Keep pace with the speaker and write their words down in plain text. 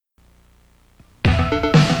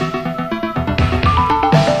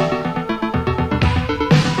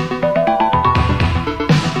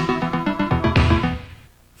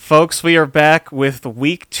Folks, we are back with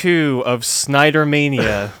week 2 of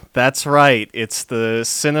Snydermania. That's right, it's the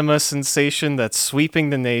cinema sensation that's sweeping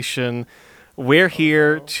the nation. We're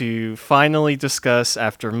here to finally discuss,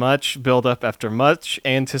 after much build-up, after much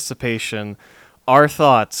anticipation, our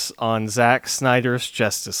thoughts on Zack Snyder's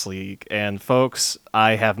Justice League. And folks,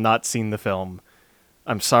 I have not seen the film.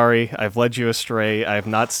 I'm sorry, I've led you astray. I have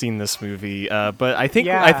not seen this movie, but I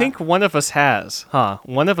think one of us has, huh?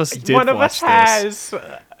 One of us did watch this. One of us has.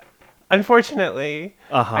 Unfortunately,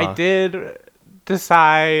 I did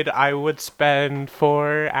decide I would spend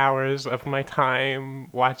 4 hours of my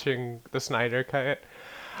time watching the Snyder Cut.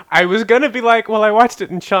 I was gonna be like, well, I watched it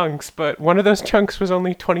in chunks, but one of those chunks was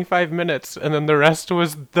only 25 minutes, and then the rest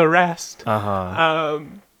was the rest.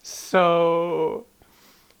 So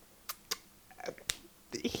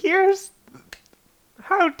here's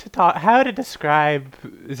how to describe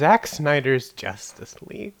Zack Snyder's Justice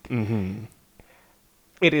League. Mm-hmm.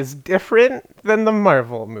 It is different than the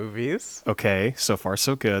Marvel movies. Okay, so far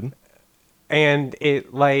so good. And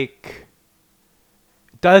it,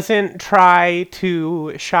 doesn't try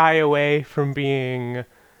to shy away from being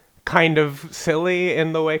kind of silly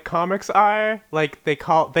in the way comics are. Like, they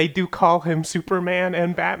do call him Superman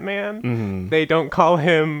and Batman. Mm-hmm. They don't call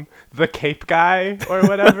him the Cape Guy or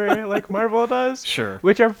whatever, like Marvel does. Sure.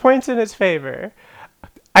 Which are points in its favor.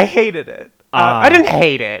 I hated it. I didn't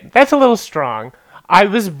hate it. That's a little strong. I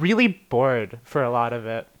was really bored for a lot of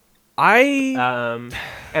it. And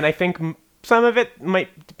I think some of it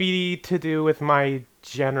might be to do with my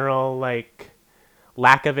general,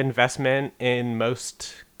 lack of investment in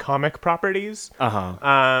most comic properties.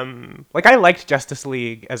 I liked Justice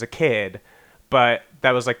League as a kid, but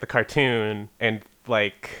that was, the cartoon, and,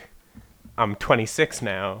 I'm 26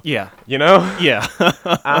 now. Yeah. You know? Yeah.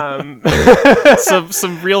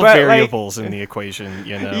 some real variables in the equation,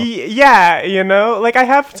 you know? Yeah, you know? I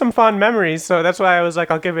have some fond memories, so that's why I was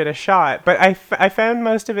I'll give it a shot. But I found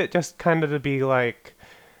most of it just kind of to be,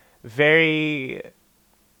 very,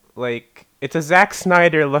 it's a Zack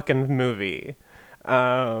Snyder-looking movie,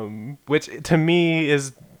 which, to me,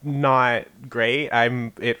 is not great.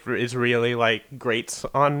 It is really, grates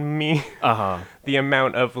on me. The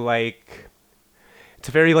amount of, it's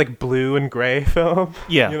a very, blue and gray film.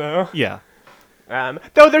 Yeah. You know? Yeah.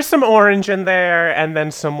 Though there's some orange in there, and then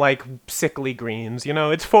some, sickly greens. You know,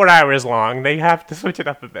 it's 4 hours long. They have to switch it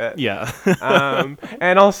up a bit. Yeah.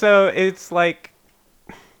 And also, it's, I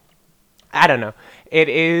don't know. It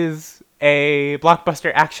is a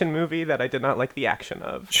blockbuster action movie that I did not like the action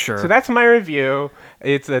of. Sure. So that's my review.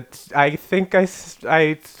 I think I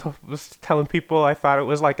was telling people I thought it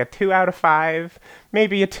was a 2 out of 5,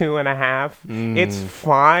 maybe a 2.5. It's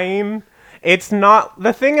fine. It's not,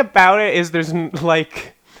 the thing about it is there's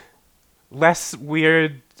less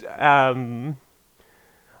weird,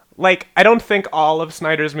 I don't think all of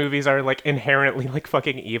Snyder's movies are, inherently,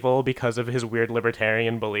 fucking evil because of his weird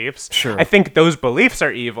libertarian beliefs. Sure. I think those beliefs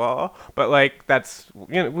are evil, but, that's,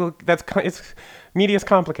 media's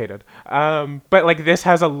complicated. But, this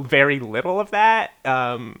has a very little of that.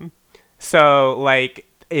 So, it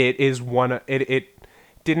is it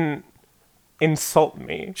didn't insult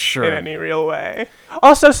me in any real way.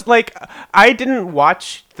 Also, I didn't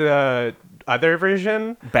watch the other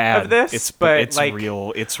version of this, it's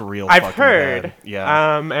real I've fucking heard bad.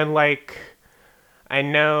 Yeah. And I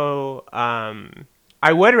know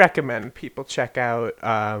I would recommend people check out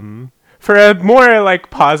for a more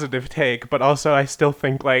positive take, but also I still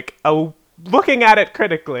think looking at it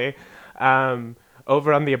critically,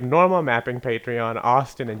 over on the Abnormal Mapping Patreon,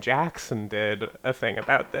 Austin and Jackson did a thing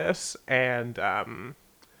about this, and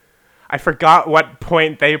I forgot what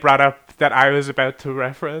point they brought up that I was about to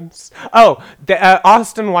reference. Oh,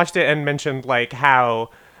 Austin watched it and mentioned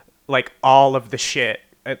how all of the shit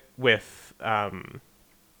with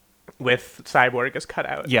Cyborg is cut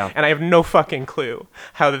out. Yeah. And I have no fucking clue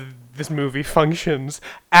how this movie functions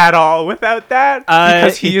at all without that,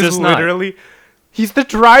 because he is literally. He's the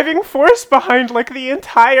driving force behind the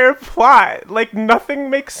entire plot. Nothing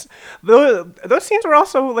makes those scenes were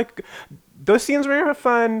also those scenes were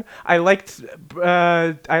fun. I liked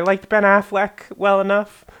Ben Affleck well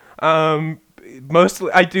enough.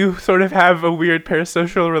 Mostly, I do sort of have a weird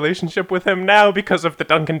parasocial relationship with him now because of the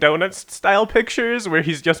Dunkin' Donuts style pictures where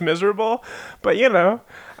he's just miserable. But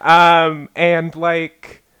I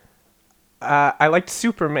liked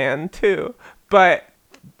Superman too. But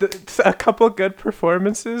a couple good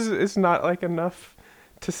performances is not enough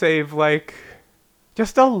to save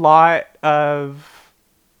just a lot of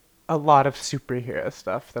superhero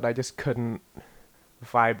stuff that I just couldn't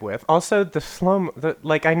vibe with. Also, the slow,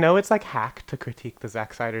 I know it's hack to critique the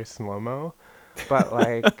Zack Snyder slow-mo, but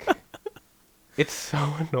like it's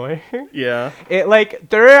so annoying. Yeah. It like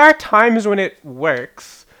there are times when it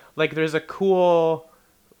works. Like there's a cool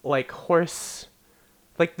like horse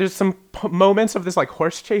like there's some moments of this like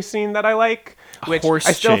horse chase scene that I like, which Horse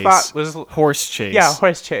I still chase. thought was Horse chase. yeah,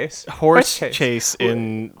 horse chase. Horse chase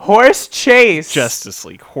in Horse chase. Justice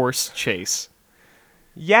League. Horse chase.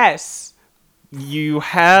 Yes. You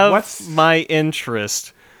have What's- my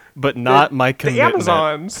interest, but not my The commitment.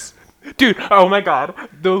 Amazons. Dude, oh my god.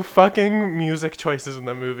 The fucking music choices in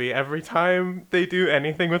the movie. Every time they do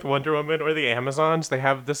anything with Wonder Woman or the Amazons, they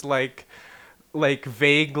have this like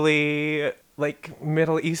vaguely like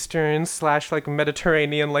Middle Eastern / like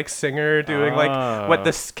Mediterranean like singer doing like what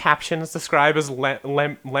the captions describe as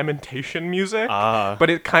lamentation music, but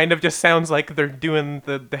it kind of just sounds like they're doing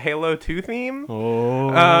the Halo 2 theme.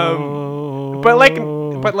 But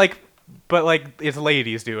like it's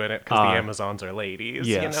ladies doing it because the Amazons are ladies.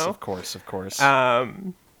 Yes, you know? of course.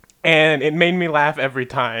 And it made me laugh every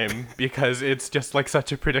time because it's just like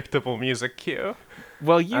such a predictable music cue.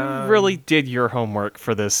 Well, you really did your homework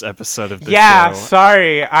for this episode of the Yeah, show.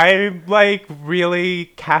 sorry. I'm like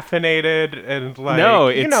really caffeinated and like No,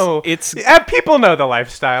 it's people know the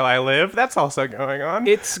lifestyle I live. That's also going on.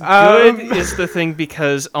 It's good is the thing,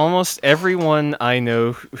 because almost everyone I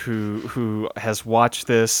know who has watched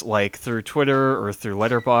this like through Twitter or through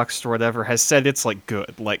Letterboxd or whatever has said it's like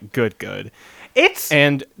good. It's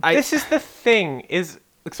And this is the thing is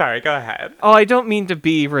sorry, go ahead. Oh, I don't mean to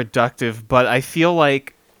be reductive, but I feel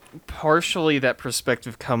like partially that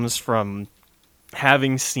perspective comes from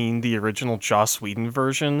having seen the original Joss Whedon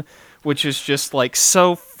version, which is just like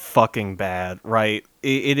so fucking bad, right?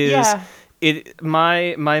 It is. Yeah.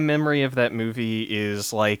 My memory of that movie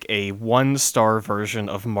is like a 1-star version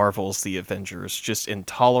of Marvel's The Avengers, just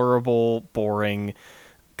intolerable, boring,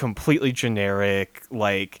 completely generic,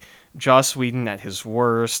 like Joss Whedon at his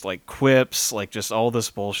worst, like quips, like just all this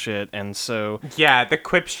bullshit. And so Yeah, the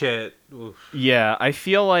quip shit. Oof. yeah, I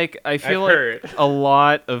feel like heard. a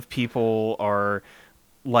lot of people are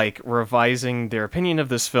like revising their opinion of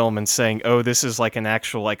this film and saying, "Oh, this is like an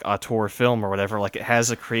actual like auteur film or whatever, like it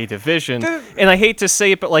has a creative vision." And I hate to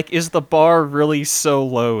say it, but like, is the bar really so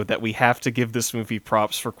low that we have to give this movie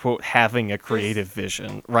props for quote having a creative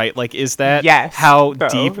vision, right? Like, is that how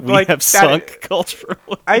deep we have sunk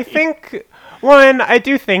culturally? I think I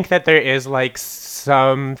do think that there is like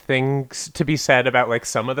some things to be said about like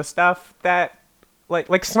some of the stuff that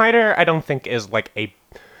like Snyder I don't think is like a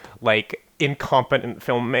like incompetent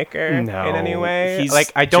filmmaker in any way.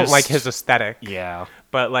 Like I don't like his aesthetic. Yeah.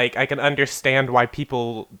 But like I can understand why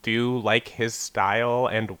people do like his style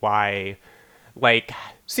and why like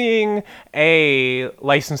seeing a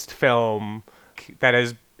licensed film that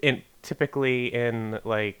is typically in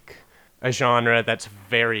like a genre that's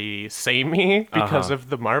very samey because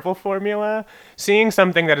of the Marvel formula, seeing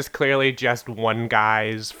something that is clearly just one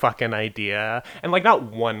guy's fucking idea, and like not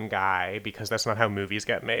one guy because that's not how movies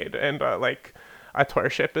get made, and like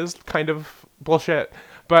authorship is kind of bullshit,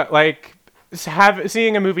 but like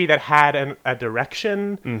seeing a movie that had a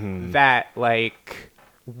direction that like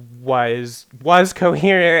was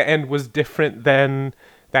coherent and was different than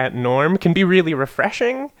that norm can be really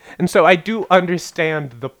refreshing. And so I do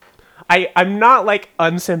understand I'm not like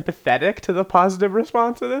unsympathetic to the positive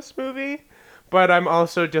response to this movie, but I'm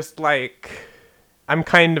also just like I'm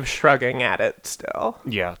kind of shrugging at it still.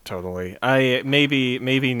 Yeah, totally.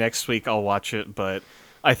 Maybe next week I'll watch it, but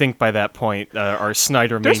I think by that point our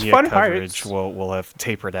Snyder Mania coverage will have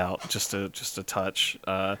tapered out just a touch.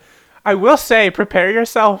 I will say, prepare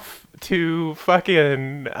yourself to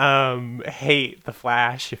fucking hate The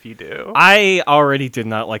Flash if you do. I already did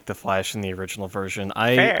not like The Flash in the original version.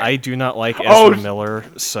 I do not like Ezra Miller,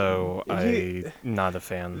 so I'm not a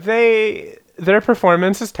fan. Their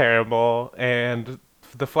performance is terrible, and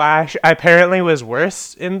The Flash apparently was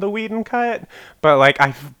worse in the Whedon cut, but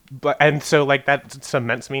so that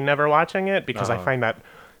cements me never watching it because I find that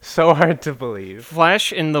so hard to believe.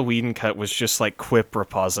 Flash in the Whedon cut was just like quip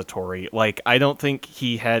repository. Like, I don't think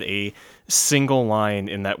he had a single line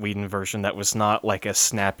in that Whedon version that was not like a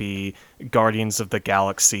snappy Guardians of the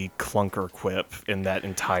Galaxy clunker quip in that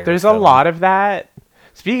entire There's film. a lot of that.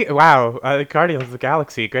 Guardians of the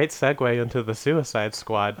Galaxy, great segue into the Suicide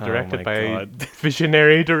Squad, directed by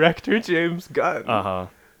visionary director James Gunn.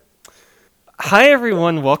 Hi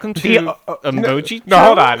everyone, welcome to Emoji. No,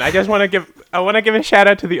 hold on. I want to give a shout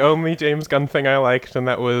out to the only James Gunn thing I liked, and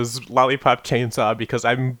that was Lollipop Chainsaw because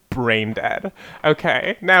I'm brain dead.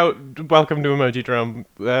 Okay, now welcome to Emoji Drum.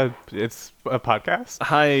 It's a podcast.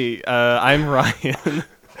 Hi, I'm Ryan.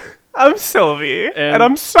 I'm Sylvie, and And-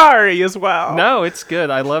 I'm sorry as well. No, it's good.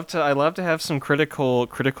 I love to have some critical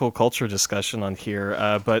culture discussion on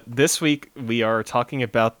here. But this week we are talking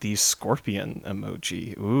about the scorpion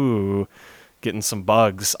emoji. Ooh, getting some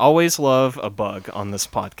bugs. Always love a bug on this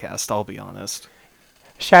podcast. I'll be honest.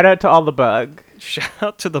 Shout out to all the bug. Shout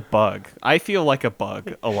out to the bug. I feel like a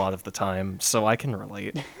bug a lot of the time, so I can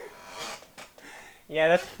relate. Yeah,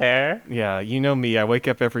 that's fair. Yeah, you know me. I wake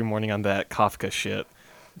up every morning on that Kafka shit,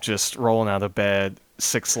 just rolling out of bed,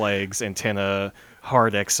 6 legs, antenna,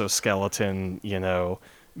 hard exoskeleton.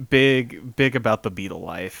 Big about the beetle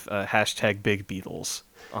life. Hashtag big beetles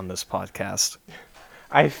on this podcast.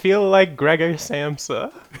 I feel like Gregor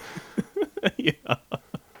Samsa. Yeah.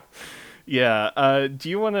 Yeah. Do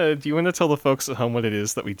you wanna tell the folks at home what it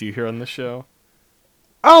is that we do here on the show?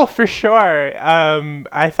 Oh, for sure.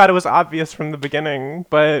 I thought it was obvious from the beginning,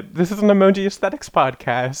 but this is an emoji aesthetics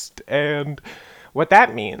podcast, and what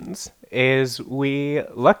that means is we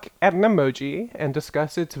look at an emoji and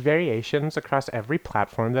discuss its variations across every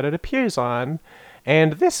platform that it appears on.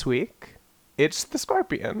 And this week, it's the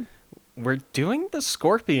scorpion. We're doing the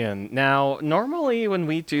scorpion. Now, normally when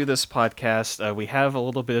we do this podcast, we have a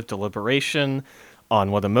little bit of deliberation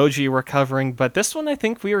on what emoji we're covering, but this one I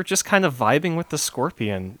think we were just kind of vibing with the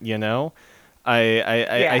scorpion, you know?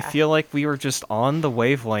 I feel like we were just on the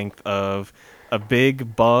wavelength of a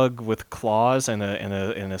big bug with claws and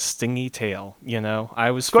a stingy tail, you know?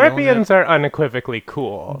 I was feeling Scorpions it. are unequivocally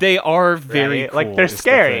cool. They are very right? cool. Like, they're is the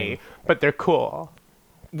scary, thing. but they're cool.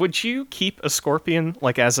 Would you keep a scorpion,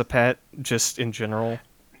 like, as a pet, just in general?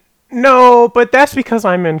 No, but that's because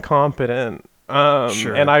I'm incompetent.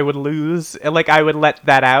 Sure. And I would lose. Like, I would let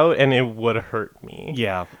that out, and it would hurt me.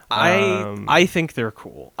 Yeah, I think they're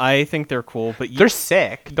cool. But They're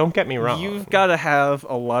sick. Don't get me wrong. you've got to have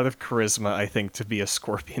a lot of charisma, I think, to be a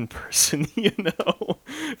scorpion person, you know?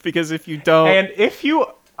 Because if you don't... And if you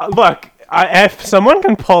look, if someone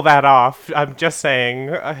can pull that off, I'm just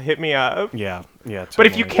saying, hit me up. Yeah, But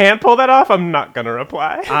if you totally. can't pull that off, I'm not gonna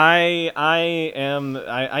reply. I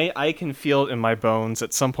can feel it in my bones.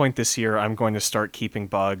 At some point this year, I'm going to start keeping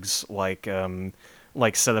bugs, like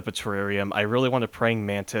set up a terrarium. I really want a praying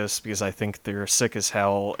mantis because I think they're sick as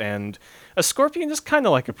hell, and a scorpion is kind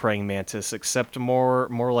of like a praying mantis, except more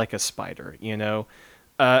like a spider, you know?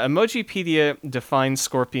 Emojipedia defines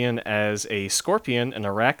scorpion as a scorpion, an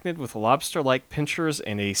arachnid with lobster-like pincers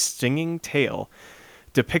and a stinging tail,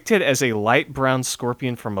 depicted as a light brown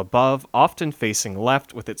scorpion from above, often facing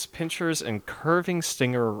left, with its pincers and curving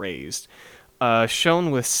stinger raised.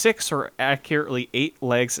 Shown with 6 or accurately 8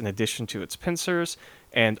 legs in addition to its pincers,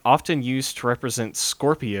 and often used to represent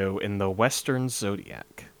Scorpio in the Western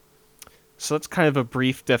zodiac. So that's kind of a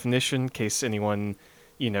brief definition in case anyone,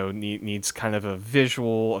 needs kind of a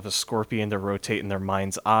visual of a scorpion to rotate in their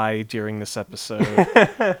mind's eye during this episode.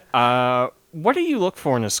 What do you look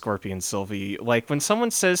for in a scorpion, Sylvie? Like, when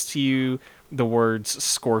someone says to you the words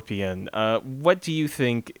scorpion, what do you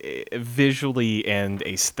think visually and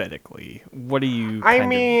aesthetically? What do you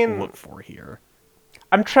of look for here?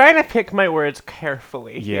 I'm trying to pick my words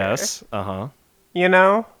carefully here. Yes. Uh-huh. You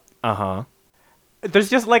know? Uh-huh.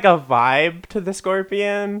 There's just like a vibe to the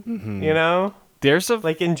scorpion, you know? There's a...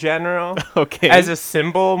 Like, in general. Okay. As a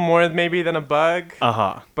symbol more maybe than a bug.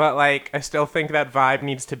 Uh-huh. But, like, I still think that vibe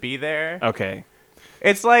needs to be there. Okay.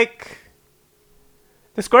 It's like...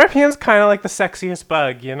 The scorpion's kind of like the sexiest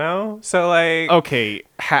bug, you know? So, like... Okay.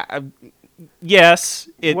 Yes.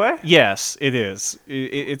 What? Yes, it is.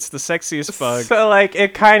 It's the sexiest bug. So, like,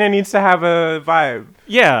 it kind of needs to have a vibe.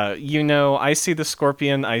 Yeah, I see the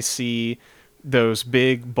scorpion, I see those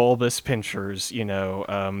big bulbous pincers,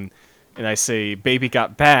 and I say baby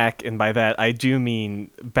got back, and by that I do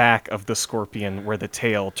mean back of the scorpion where the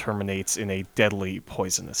tail terminates in a deadly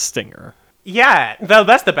poisonous stinger. Yeah,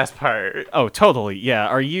 that's the best part. Oh, totally. Yeah.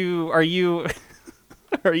 Are you are you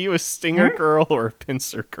a stinger girl or a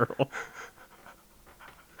pincer girl?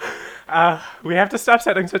 We have to stop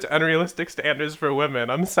setting such unrealistic standards for women.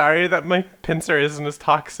 I'm sorry that my pincer isn't as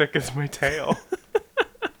toxic as my tail.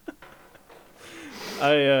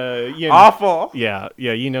 Awful. Yeah,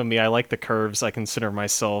 you know me. I like the curves. I consider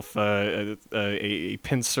myself a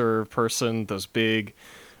pincer person. Those big,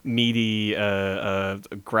 meaty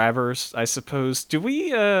grabbers, I suppose. Do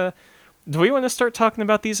we want to start talking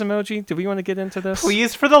about these emoji? Do we want to get into this?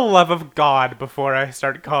 Please, for the love of God, before I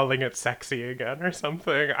start calling it sexy again or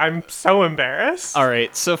something. I'm so embarrassed. All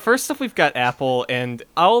right. So first up, we've got Apple, and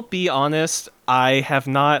I'll be honest. I have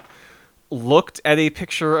not looked at a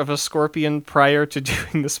picture of a scorpion prior to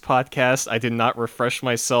doing this podcast. I did not refresh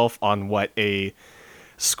myself on what a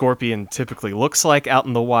scorpion typically looks like out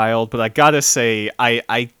in the wild, but I gotta say,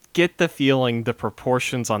 I get the feeling the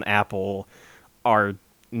proportions on Apple are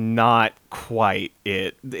not quite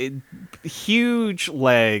huge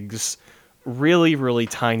legs, really, really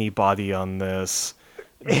tiny body on this,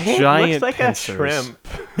 It looks giant like pincers. a shrimp.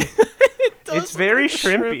 Does It's look very like a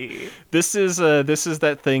shrimp. shrimpy. This is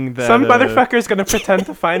that thing that Some motherfucker's gonna pretend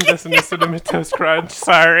to find this in the Cinnamatoast Crunch.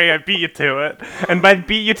 Sorry, I beat you to it. And by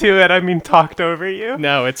beat you to it, I mean talked over you.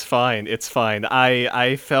 No, it's fine. It's fine.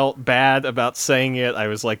 I felt bad about saying it. I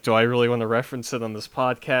was like, do I really want to reference it on this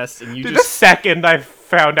podcast? And you Dude, the just second I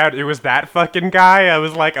found out it was that fucking guy, I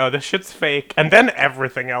was like, oh, this shit's fake. And then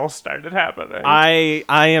everything else started happening. I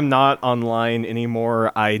am not online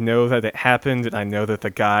anymore. I know that it happened, and I know that the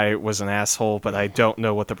guy was an asshole, but I don't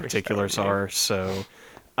know what the particulars yeah. are. So,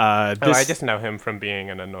 I this just know him from being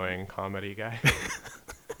an annoying comedy guy.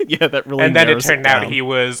 yeah, that really And then it narrows turned out down. he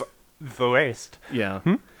was the waste. Yeah.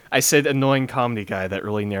 I said annoying comedy guy. That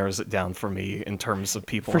really narrows it down for me in terms of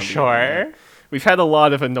people. For on the internet. sure. We've had a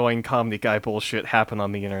lot of annoying comedy guy bullshit happen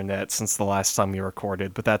on the internet since the last time we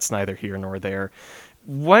recorded, but that's neither here nor there.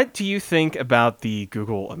 What do you think about the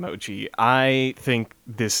Google emoji? I think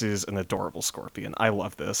this is an adorable scorpion. I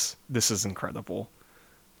love this. This is incredible.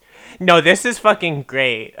 No, this is fucking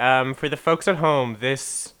great. For the folks at home,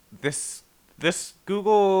 this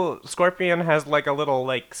Google Scorpion has like a little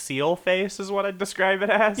like seal face is what I'd describe it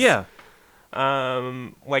as. Yeah.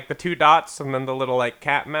 Like the two dots and then the little like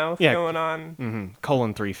cat mouth Yeah. going on.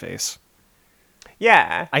 :3 face.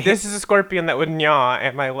 Yeah. I This is a scorpion that would gnaw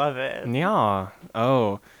and I love it. Yeah.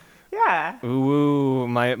 Oh. Yeah. Ooh,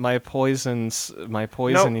 my poisons, my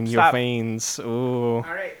poison Nope, in your stop. veins. Ooh. All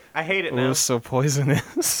right. I hate it now. Ooh, so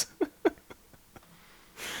poisonous.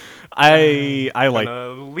 I like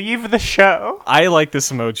Leave the show. I like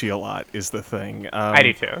this emoji a lot. Is the thing. I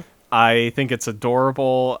do too. I think it's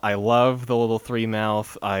adorable. I love the little three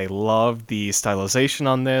mouth. I love the stylization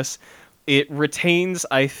on this. It retains,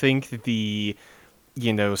 I think, the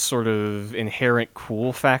sort of inherent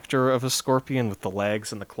cool factor of a scorpion with the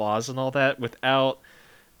legs and the claws and all that without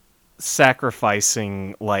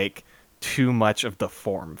sacrificing like too much of the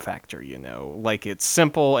form factor, Like it's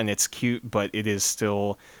simple and it's cute, but it is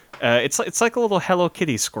still it's like a little Hello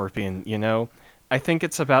Kitty scorpion, I think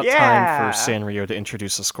it's about time Yeah. for Sanrio to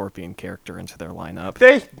introduce a scorpion character into their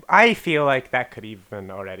lineup. I feel like that could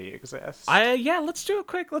even already exist. Let's do a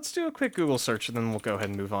quick Google search and then we'll go ahead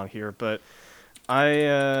and move on here. But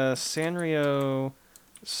Sanrio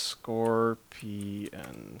Scorpion.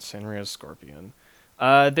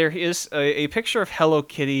 There is a picture of Hello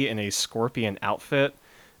Kitty in a scorpion outfit,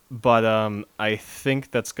 but I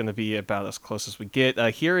think that's going to be about as close as we get.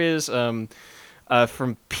 Here is from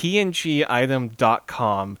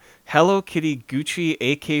pngitem.com, Hello Kitty Gucci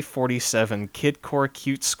AK-47 Kidcore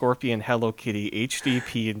Cute Scorpion Hello Kitty HD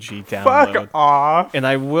PNG download. Fuck off. And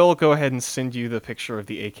I will go ahead and send you the picture of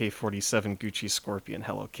the AK-47 Gucci Scorpion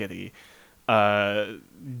Hello Kitty. AK-47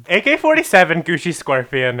 Gucci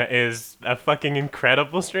Scorpion is a fucking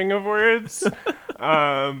incredible string of words.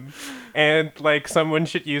 And like someone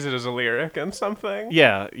should use it as a lyric and something.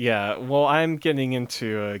 Yeah. Well, I'm getting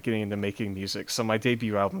into making music, so my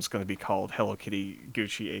debut album is going to be called Hello Kitty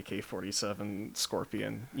Gucci AK-47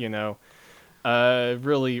 Scorpion. Really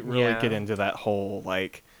Yeah. get into that whole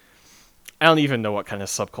like. I don't even know what kind of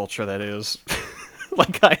subculture that is.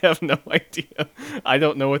 Like, I have no idea. I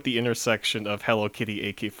don't know what the intersection of Hello Kitty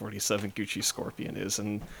AK-47 Gucci Scorpion is,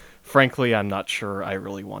 and frankly, I'm not sure I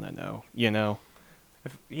really want to know,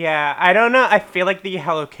 Yeah, I don't know. I feel like the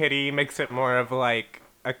Hello Kitty makes it more of like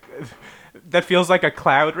that feels like a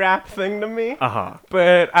cloud rap thing to me. Uh-huh.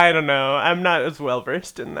 But I don't know. I'm not as well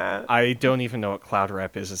versed in that. I don't even know what cloud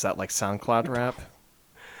rap is. Is that like SoundCloud rap?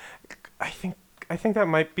 I think that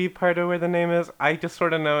might be part of where the name is. I just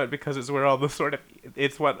sort of know it because it's where all the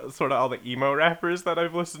it's what sort of all the emo rappers that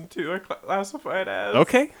I've listened to are classified as.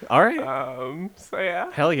 Okay, all right. So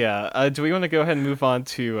yeah. Hell yeah. Do we want to go ahead and move on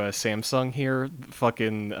to Samsung here?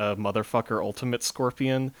 Fucking motherfucker Ultimate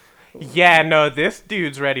Scorpion. Yeah, no, this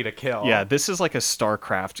dude's ready to kill. Yeah, this is like a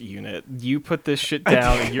StarCraft unit. You put this shit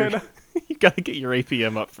down and you gotta get your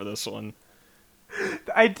APM up for this one.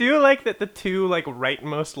 I do like that the two like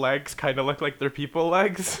rightmost legs kind of look like they're people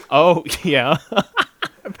legs. Oh, yeah.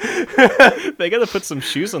 They gotta put some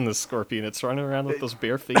shoes on this scorpion. It's running around with those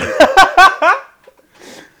bare feet.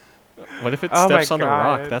 What if it Oh my steps on a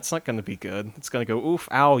rock? God. That's not gonna be good. It's gonna go oof,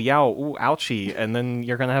 ow, yow, ooh, ouchie, and then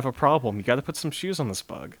you're gonna have a problem. You gotta put some shoes on this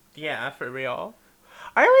bug. Yeah, for real.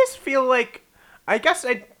 I always feel like I guess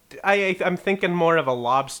I'm thinking more of a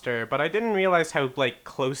lobster, but I didn't realize how like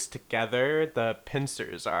close together the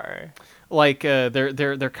pincers are.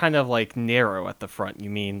 they're kind of like narrow at the front. You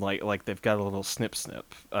mean like they've got a little snip.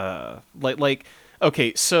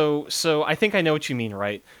 Okay, so I think I know what you mean,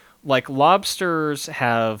 right? Like lobsters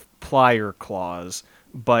have plier claws,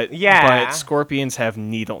 but Yeah. scorpions have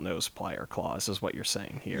needle nose plier claws, is what you're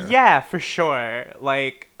saying here. Yeah, for sure.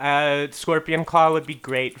 Like, scorpion claw would be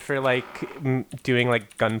great for like doing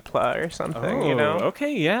like gunpla or something. You Oh, know?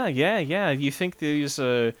 okay, yeah. You think these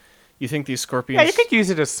Yeah, you scorpions? could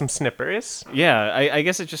use it as some snippers. Yeah, I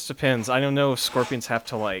guess it just depends. I don't know if scorpions have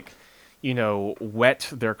to like, wet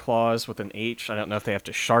their claws with an H. I don't know if they have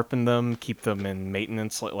to sharpen them, keep them in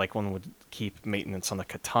maintenance, like one would keep maintenance on a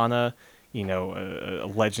katana, a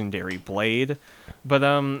legendary blade. But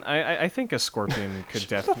I think a scorpion could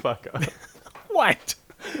definitely. Fuck up. What?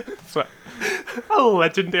 So- a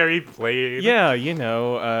legendary blade. Yeah,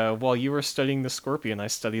 while you were studying the scorpion, I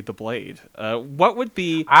studied the blade. What would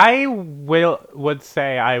be? I would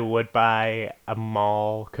say I would buy a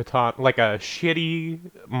mall katana, like a shitty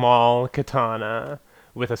mall katana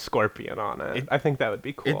with a scorpion on it. I think that would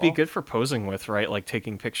be cool. It'd be good for posing with, right? Like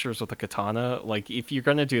taking pictures with a katana. Like if you're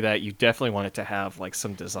gonna do that, you definitely want it to have like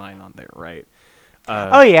some design on there, right?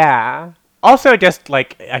 Oh yeah. Also, just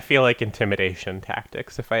like I feel like intimidation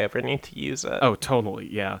tactics if I ever need to use it. Oh, totally,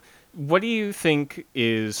 yeah. What do you think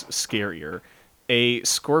is scarier? A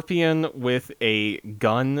scorpion with a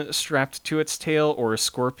gun strapped to its tail, or a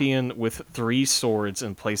scorpion with 3 swords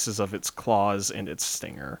in places of its claws and its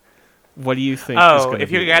stinger? What do you think is Oh, going to if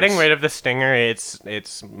be you're getting worse? rid of the stinger,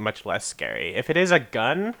 it's much less scary. If it is a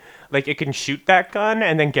gun, like it can shoot that gun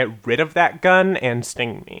and then get rid of that gun and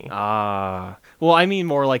sting me. Ah, well, I mean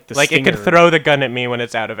more like the Like stinger. it could throw the gun at me when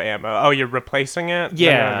it's out of ammo. Oh, you're replacing it? Then that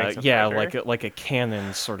Yeah, makes it yeah, better. like a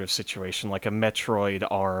cannon sort of situation, like a Metroid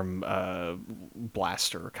arm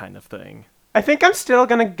blaster kind of thing. I think I'm still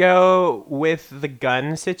gonna go with the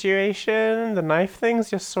gun situation. The knife thing's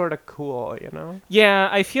just sort of cool, you know? Yeah,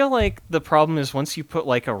 I feel like the problem is once you put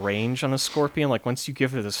like a range on a scorpion, like once you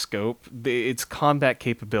give it a scope, its combat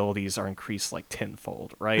capabilities are increased like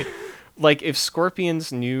tenfold, right? Like if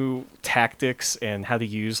scorpions knew tactics and how to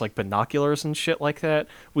use like binoculars and shit like that,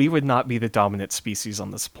 we would not be the dominant species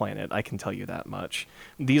on this planet. I can tell you that much.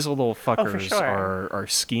 These little fuckers sure. are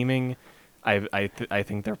scheming. I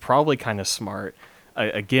think they're probably kind of smart.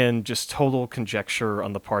 Again, just total conjecture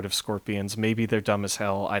on the part of scorpions. Maybe they're dumb as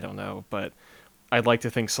hell. I don't know, but I'd like to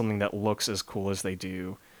think something that looks as cool as they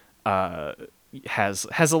do uh, has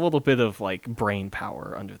a little bit of like brain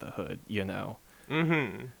power under the hood.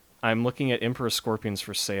 Mm-hmm. I'm looking at Emperor Scorpions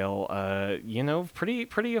for sale. Pretty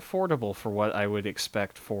affordable for what I would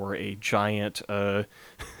expect for a giant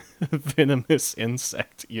venomous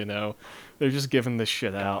insect. They're just giving this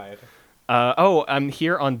shit out. God. I'm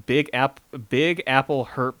here on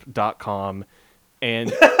bigapple.herp.com,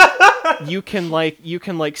 and you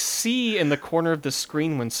can see in the corner of the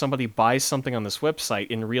screen when somebody buys something on this website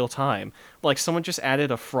in real time. Like someone just added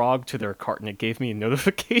a frog to their cart and it gave me a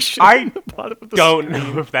notification I on the bottom of the Don't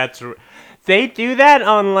screen. know if that's. They do that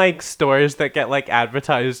on like stores that get like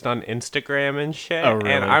advertised on Instagram and shit. Oh, really?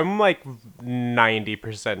 And I'm like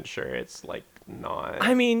 90% sure it's like not.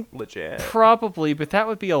 I mean, legit. probably, but that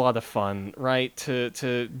would be a lot of fun, right? To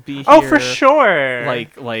be here. Oh, for sure.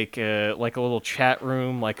 Like a little chat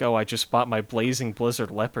room, like, oh, I just bought my Blazing Blizzard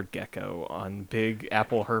Leopard Gecko on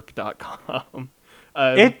bigapple.herp.com.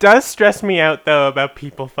 It does stress me out though about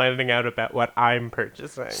people finding out about what I'm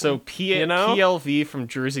purchasing. So you know? PLV from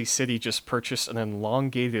Jersey City just purchased an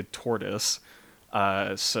elongated tortoise.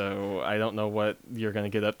 So I don't know what you're gonna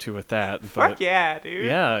get up to with that. Fuck But yeah, dude.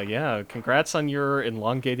 yeah. Congrats on your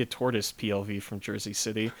elongated tortoise, PLV from Jersey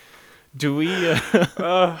City. Do we do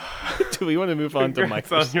we want to move on to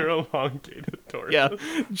Congrats on Microsoft? your elongated tortoise. Yeah,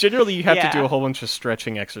 generally you have to do Yeah. a whole bunch of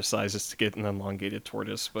stretching exercises to get an elongated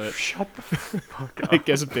tortoise, but Shut the fuck up. I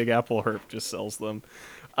guess Big Apple Herp just sells them.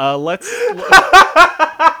 Let's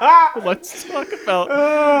talk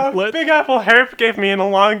about Big Apple Herp gave me an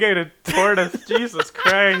elongated tortoise. Jesus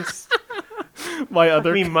Christ. my Took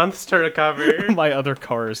other me months to recover. my other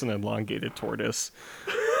car is an elongated tortoise.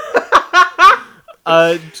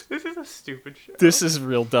 This is a stupid show. This is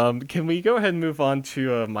real dumb. Can we go ahead and move on to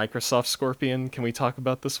Microsoft Scorpion? Can we talk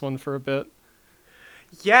about this one for a bit?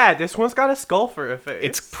 Yeah, this one's got a skull for a face.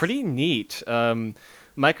 It's pretty neat.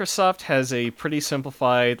 Microsoft has a pretty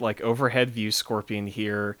simplified like overhead view Scorpion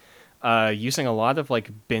here, using a lot of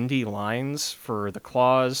like bendy lines for the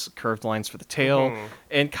claws, curved lines for the tail,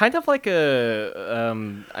 and kind of like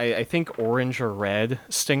I think orange or red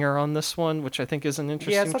stinger on this one, which I think is an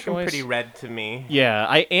interesting Yeah, it's looking choice. pretty red to me. Yeah,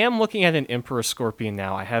 I am looking at an Emperor Scorpion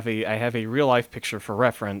now. I have a real life picture for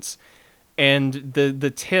reference, And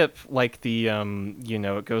the tip, like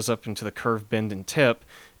it goes up into the curved bend and tip,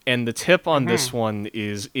 and the tip on this one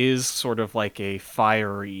is sort of like a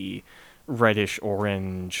fiery reddish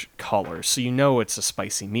orange color, so you know it's a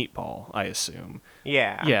spicy meatball, I assume.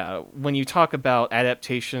 Yeah. Yeah, when you talk about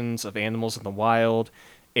adaptations of animals in the wild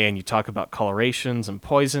and you talk about colorations and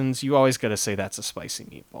poisons, you always got to say that's a spicy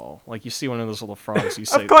meatball. Like, you see one of those little frogs, you Of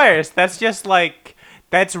say, course, that's just like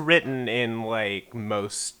that's written in like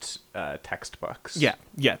most textbooks.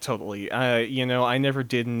 yeah, totally. I never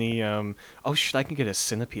did any. Oh shit, I can get a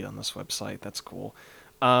centipede on this website. That's cool.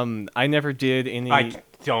 I never did any. I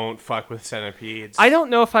don't fuck with centipedes. I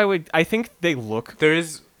don't know if I would. I think they look.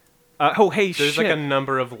 There's Oh hey, there's shit. like a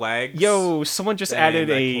number of legs. Yo, someone just added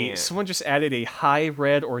and I a can't. someone just added a high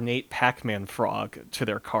red ornate Pac-Man frog to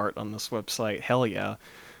their cart on this website. Hell yeah.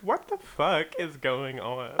 What the fuck is going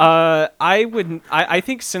on? I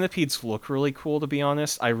think centipedes look really cool, to be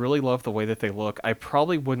honest. I really love the way that they look. I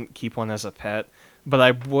probably wouldn't keep one as a pet, but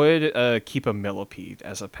I would keep a millipede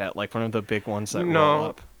as a pet, like one of the big ones that roll No.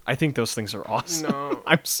 up. I think those things are awesome. No.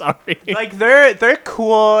 I'm sorry. Like they're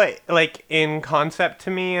cool like in concept to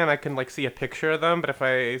me, and I can like see a picture of them. But if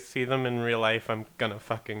I see them in real life, I'm gonna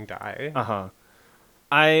fucking die. Uh-huh.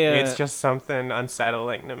 It's just something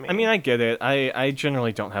unsettling to me. I mean, I get it. I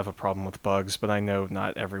generally don't have a problem with bugs, but I know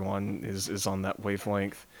not everyone is on that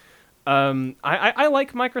wavelength. I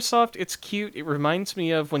like Microsoft. It's cute. It reminds me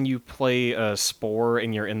of when you play Spore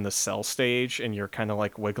and you're in the cell stage and you're kind of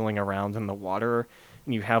like wiggling around in the water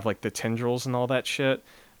and you have like the tendrils and all that shit.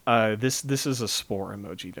 This is a Spore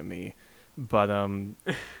emoji to me, but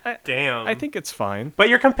Damn. I think it's fine. But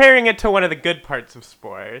you're comparing it to one of the good parts of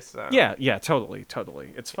Spore, so. Yeah, totally.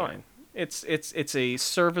 It's fine. It's a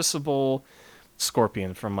serviceable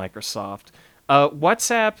Scorpion from Microsoft.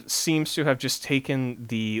 WhatsApp seems to have just taken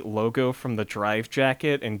the logo from the Drive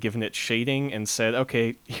jacket and given it shading and said,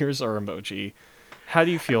 "Okay, here's our emoji." How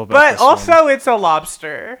do you feel about But this also, one? it's a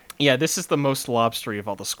lobster. Yeah, this is the most lobstery of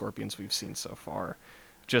all the Scorpions we've seen so far.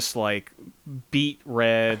 Just like beet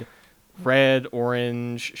red,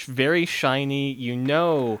 orange, very shiny. You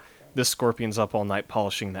know the Scorpion's up all night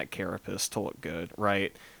polishing that carapace to look good,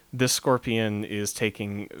 right? This Scorpion is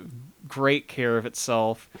taking great care of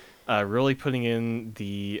itself, really putting in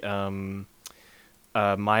the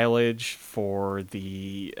mileage for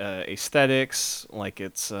the aesthetics, like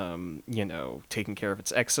it's taking care of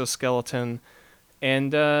its exoskeleton,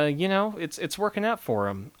 and it's working out for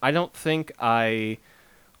him. I don't think I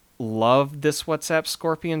love this WhatsApp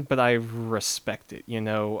Scorpion, but I respect it.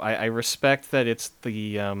 I respect that it's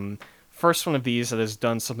the first one of these that has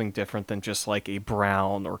done something different than just like a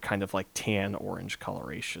brown or kind of like tan orange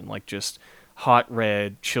coloration, like just hot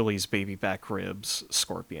red Chili's baby back ribs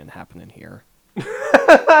Scorpion happening here.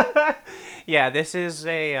 Yeah, this is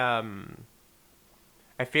a.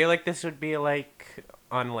 I feel like this would be like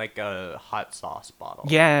on like a hot sauce bottle.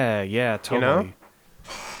 Yeah, totally.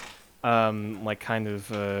 know? Like kind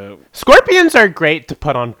of. Scorpions are great to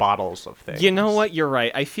put on bottles of things. You know what? You're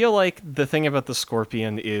right. I feel like the thing about the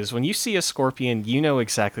Scorpion is when you see a Scorpion, you know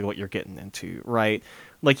exactly what you're getting into, right?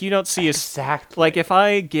 Like, you don't see a... Exactly. Like, if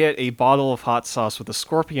I get a bottle of hot sauce with a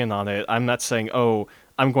Scorpion on it, I'm not saying, oh,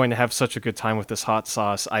 I'm going to have such a good time with this hot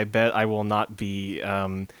sauce. I bet I will not be,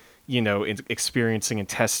 experiencing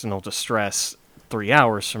intestinal distress 3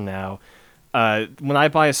 hours from now. When I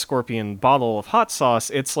buy a Scorpion bottle of hot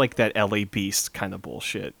sauce, it's like that LA Beast kind of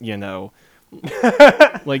bullshit,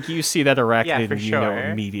 Like, you see that arachnid Yeah, for and you know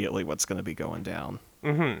sure. immediately what's going to be going down.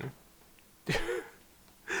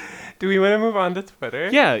 Do we want to move on to Twitter?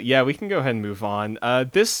 Yeah, we can go ahead and move on.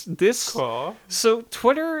 This Cool. So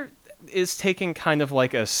Twitter is taking kind of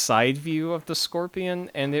like a side view of the Scorpion,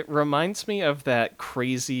 and it reminds me of that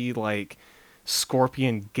crazy like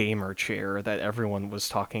Scorpion gamer chair that everyone was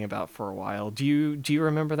talking about for a while. Do you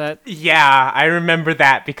remember that? Yeah, I remember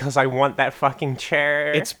that because I want that fucking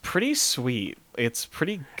chair. It's pretty sweet. It's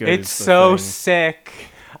pretty good. It's is the so thing. sick.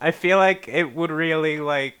 I feel like it would really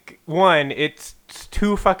like one. It's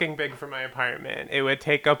too fucking big for my apartment. It would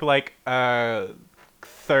take up like a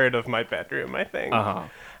third of my bedroom, I think. Uh-huh.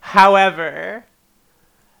 However,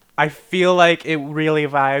 I feel like it really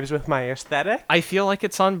vibes with my aesthetic. I feel like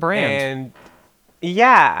it's on brand. And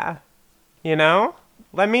yeah,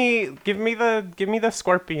 let me give me the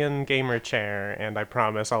Scorpion gamer chair, and I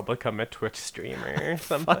promise I'll become a Twitch streamer or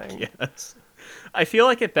something. Yes. I feel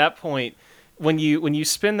like at that point, when you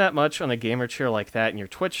spend that much on a gamer chair like that and you're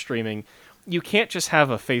Twitch streaming, you can't just have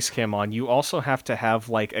a face cam on. You also have to have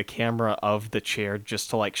like a camera of the chair just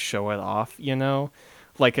to like show it off,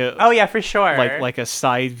 Like a Oh yeah, for sure. like a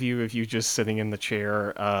side view of you just sitting in the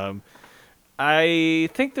chair. I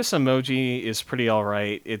think this emoji is pretty all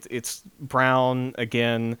right. It's brown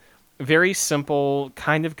again, very simple.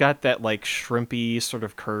 Kind of got that like shrimpy sort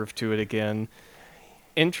of curve to it again.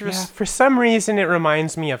 Yeah, Interest. for some reason it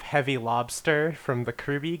reminds me of Heavy Lobster from the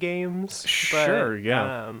Kirby games, but Sure,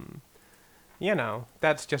 yeah.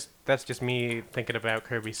 that's just me thinking about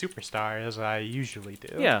Kirby Superstar as I usually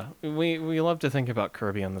do. Yeah, we love to think about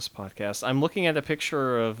Kirby on this podcast. I'm looking at a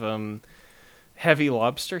picture of Heavy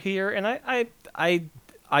Lobster here, and I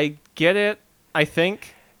get it. I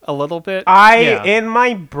think a little bit. Yeah. In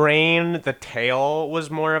my brain, the tail was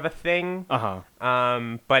more of a thing. Uh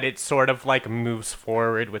huh. But it sort of like moves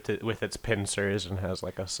forward with its pincers and has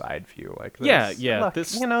like a side view like this. Yeah, yeah. Look,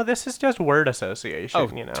 this is just word association. Oh,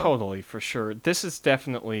 You know, totally for sure. This is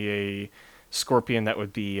definitely a Scorpion that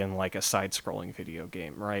would be in like a side-scrolling video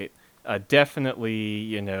game, right?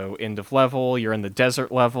 Definitely, end of level. You're in the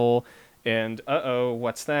desert level, and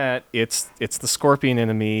what's that? It's the Scorpion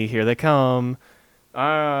enemy. Here they come.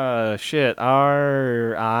 Ah, shit.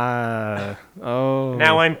 Oh.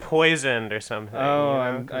 now I'm poisoned or something. Oh, you know,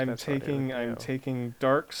 I'm 'cause I'm that's what it taking would I'm do. taking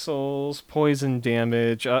Dark Souls poison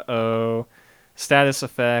damage. Status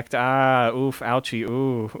effect. Oof, ouchie.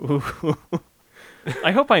 Ooh.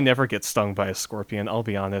 I hope I never get stung by a scorpion, I'll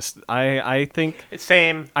be honest. I think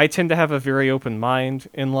Same. I tend to have a very open mind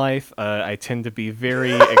in life. I tend to be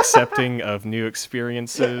very accepting of new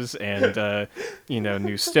experiences and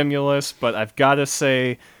new stimulus, but I've got to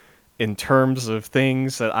say in terms of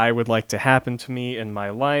things that I would like to happen to me in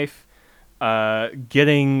my life,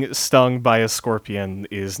 getting stung by a scorpion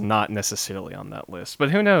is not necessarily on that list.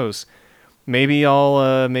 But who knows? Maybe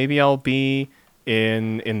I'll be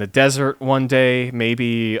in the desert one day.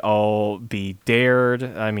 Maybe I'll be dared.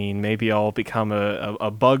 I mean, maybe I'll become a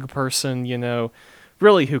bug person.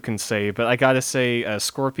 Really, who can say? But I gotta say,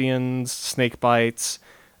 scorpions, snake bites,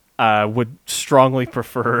 would strongly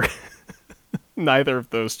prefer neither of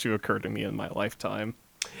those to occur to me in my lifetime.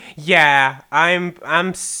 Yeah,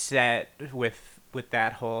 I'm set with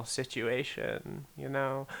that whole situation.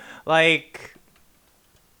 Like.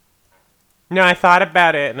 No, I thought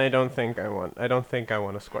about it, and I don't think I want. I don't think I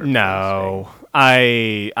want a scorpion No,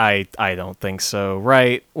 I don't think so.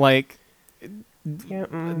 Right? Like, sting.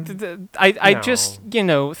 Yeah, I no. just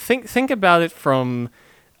think about it from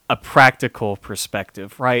a practical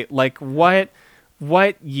perspective, right? Like, what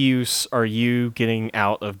use are you getting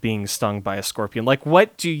out of being stung by a scorpion? Like,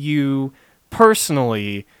 what do you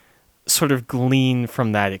personally sort of glean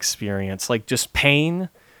from that experience? Like, just pain?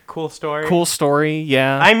 Cool story. Cool story,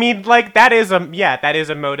 yeah. I mean, like that is a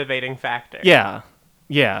motivating factor. Yeah,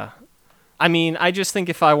 yeah. I mean, I just think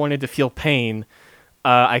if I wanted to feel pain,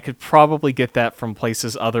 I could probably get that from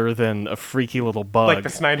places other than a freaky little bug. Like the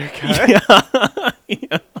Snyder Cut.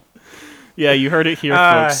 Yeah, you heard it here,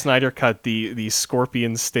 folks. Snyder cut the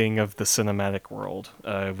scorpion sting of the cinematic world.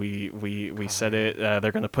 We said it.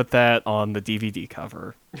 They're gonna put that on the DVD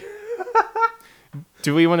cover.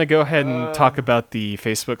 Do we want to go ahead and talk about the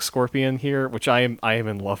Facebook scorpion here, which I am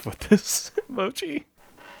in love with this emoji.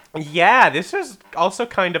 Yeah, this is also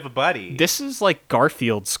kind of a buddy. This is like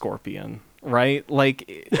Garfield scorpion, right? Like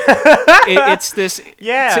it's this.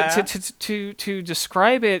 Yeah. To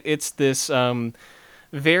describe it, it's this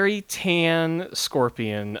very tan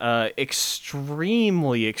scorpion,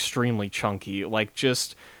 extremely chunky, like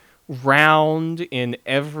just round in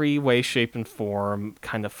every way, shape, and form,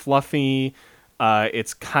 kind of fluffy.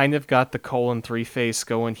 It's kind of got the colon 3 face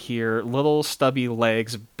going here, little stubby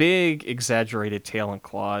legs, big exaggerated tail and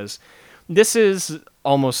claws. This is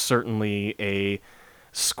almost certainly a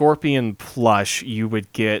scorpion plush you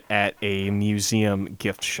would get at a museum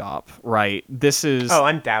gift shop, right?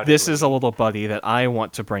 Undoubtedly. This is a little buddy that I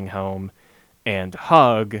want to bring home and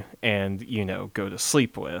hug and, go to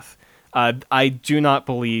sleep with. I do not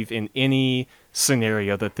believe in any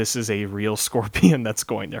scenario that this is a real scorpion that's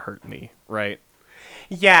going to hurt me, right?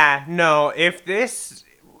 Yeah, no,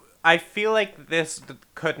 I feel like this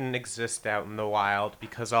couldn't exist out in the wild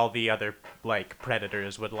because all the other like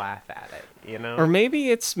predators would laugh at it, Or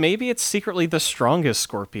maybe it's secretly the strongest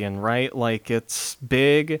scorpion, right? Like it's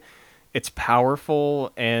big, it's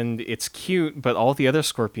powerful, and it's cute, but all the other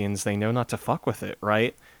scorpions, they know not to fuck with it,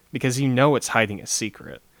 right? Because it's hiding a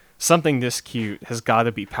secret. Something this cute has got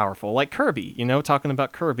to be powerful, like Kirby, talking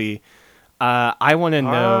about Kirby. I want to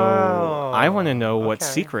know. I want to know what okay.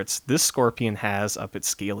 secrets this scorpion has up its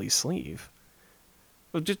scaly sleeve.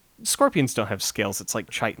 Well, scorpions don't have scales. It's like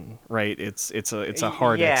chitin, right? It's a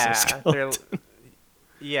hard exoskeleton.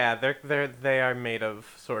 They are made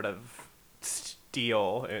of sort of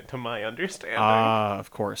steel, to my understanding. Of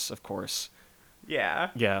course. Yeah.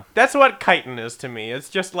 Yeah. That's what chitin is to me. It's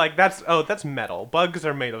just like, that's metal. Bugs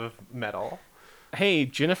are made of metal. Hey,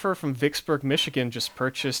 Jennifer from Vicksburg, Michigan just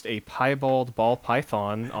purchased a piebald ball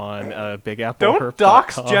python on Don't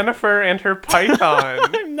dox BigAppleHerp.com. Jennifer and her python.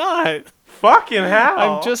 I'm not. Fucking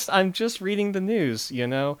hell. I'm just reading the news, you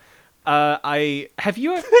know. I have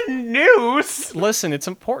you News. listen, it's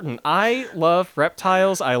important. I love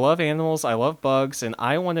reptiles, I love animals, I love bugs, and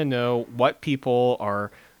I want to know what people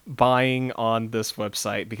are buying on this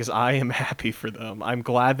website because I am happy for them. I'm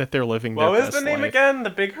glad that they're living their What was best the name life. again? The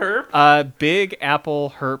Big Herp?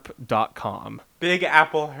 BigAppleHerp.com. Big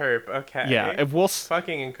Apple Herp. Okay. Yeah, and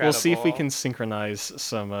Fucking incredible. we'll see if we can synchronize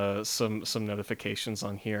some notifications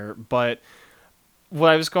on here. But what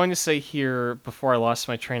I was going to say here before I lost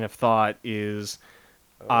my train of thought is,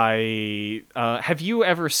 I have you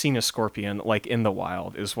ever seen a scorpion like in the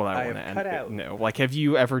wild? Is what I want have cut out. to know. Like, have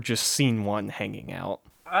you ever just seen one hanging out?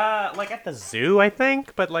 Like at the zoo, I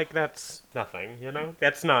think, but like that's nothing, you know?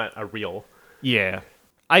 That's not a real. Yeah,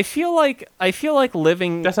 I feel like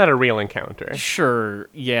living. That's not a real encounter. Sure,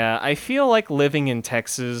 yeah. I feel like living in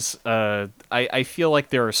Texas, I feel like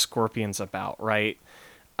there are scorpions about, right?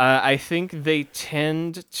 I think they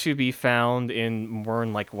tend to be found more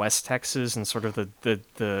in like West Texas and sort of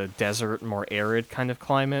the desert, more arid kind of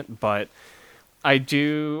climate. But I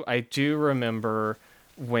do remember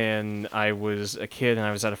when I was a kid and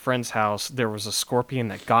I was at a friend's house, there was a scorpion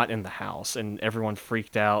that got in the house and everyone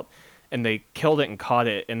freaked out and they killed it and caught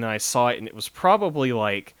it. And then I saw it and it was probably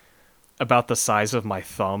like about the size of my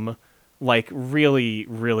thumb, like really,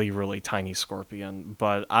 really, really tiny scorpion.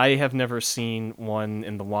 But I have never seen one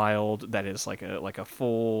in the wild that is like a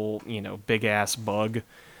full, big ass bug.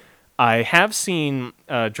 I have seen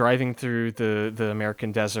driving through the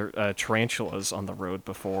American desert tarantulas on the road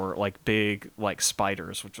before, like big like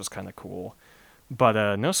spiders, which was kind of cool.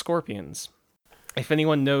 But no scorpions. If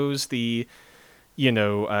anyone knows the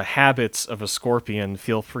habits of a scorpion,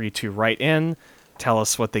 feel free to write in. Tell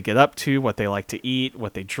us what they get up to, what they like to eat,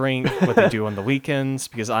 what they drink, what they do on the weekends,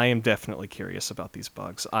 because I am definitely curious about these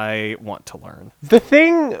bugs. I want to learn. The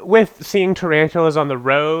thing with seeing tarantulas on the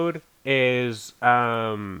road is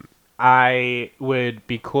I would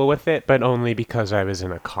be cool with it, but only because I was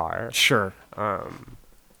in a car. Sure.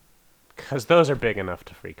 Because those are big enough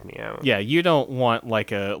to freak me out. Yeah, you don't want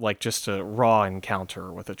just a raw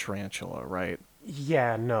encounter with a tarantula, right?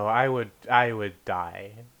 Yeah, no, I would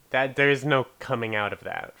die. That there's no coming out of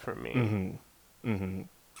that for me. Mm-hmm. Mm-hmm.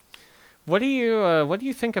 What do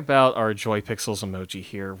you think about our Joy Pixels emoji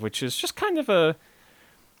here, which is just kind of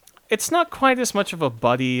it's not quite as much of a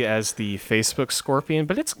buddy as the Facebook Scorpion,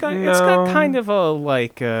 but it's got kind of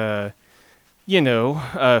a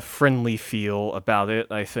friendly feel about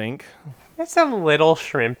it, I think. It's a little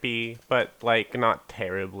shrimpy, but like not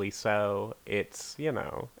terribly so. It's,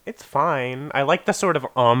 it's fine. I like the sort of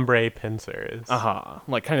ombre pincers.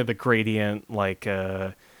 Like kind of the gradient, like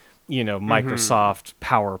Microsoft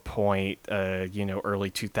PowerPoint, early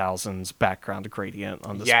 2000s background gradient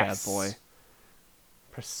on this bad boy.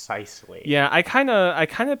 Precisely. Yeah, I kind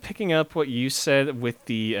of picking up what you said with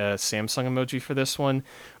the Samsung emoji for this one.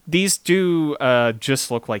 These do just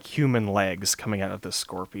look like human legs coming out of this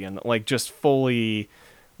scorpion, like just fully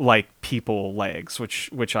like people legs,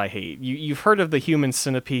 which I hate. You've heard of the human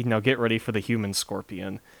centipede, now get ready for the human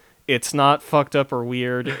scorpion. It's not fucked up or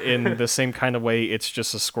weird in the same kind of way. It's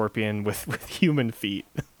just a scorpion with human feet.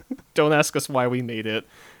 Don't ask us why we made it.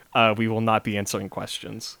 We will not be answering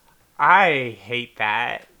questions. I hate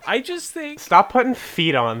that. I just think... Stop putting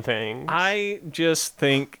feet on things. I just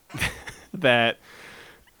think that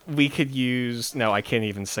we could use... No, I can't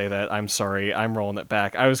even say that. I'm sorry. I'm rolling it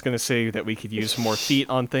back. I was going to say that we could use more feet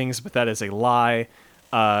on things, but that is a lie.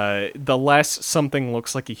 The less something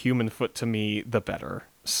looks like a human foot to me, the better.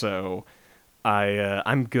 So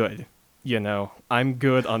I'm good. I'm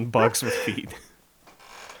good on bugs with feet.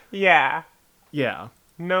 Yeah. Yeah.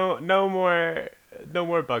 No more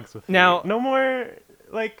bugs with feet. Now, no more,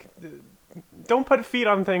 don't put feet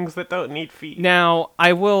on things that don't need feet. Now,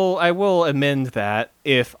 I will amend that.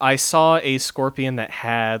 If I saw a scorpion that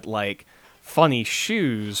had, funny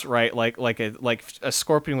shoes, right? Like a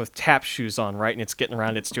scorpion with tap shoes on, right? And it's getting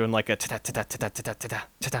around, it's doing like a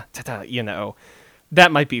ta-ta-ta-ta-ta-ta-ta-ta-ta-ta-ta,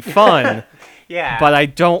 that might be fun. Yeah. But I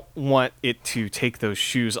don't want it to take those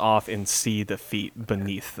shoes off and see the feet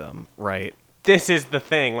beneath them, right? This is the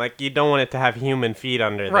thing. You don't want it to have human feet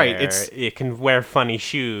under there. Right, it can wear funny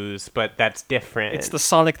shoes, but that's different. It's the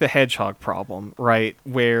Sonic the Hedgehog problem, right?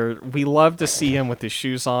 Where we love to see him with his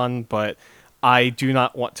shoes on, but I do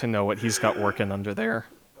not want to know what he's got working under there.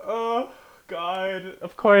 Oh, God.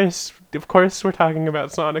 Of course, we're talking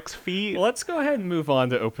about Sonic's feet. Let's go ahead and move on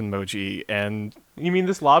to Openmoji. And You mean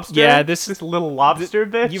this lobster? yeah, this little lobster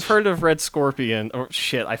bitch. you've heard of Red Scorpion. Oh,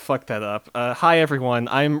 shit, I fucked that up. Hi, everyone.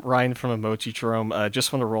 I'm Ryan from Emoji Jerome.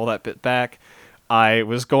 Just want to roll that bit back. I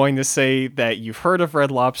was going to say that you've heard of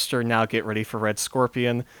Red Lobster, now get ready for Red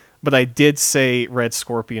Scorpion. But I did say Red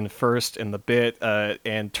Scorpion first in the bit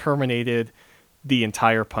and terminated the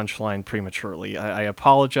entire punchline prematurely. I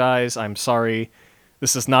apologize. I'm sorry.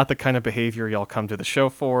 This is not the kind of behavior y'all come to the show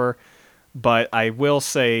for. But I will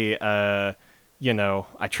say, I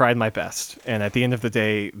tried my best. And at the end of the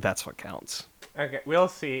day, that's what counts. Okay, we'll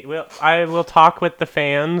see. I will talk with the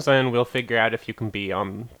fans, and we'll figure out if you can be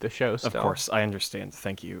on the show still. Of course, I understand.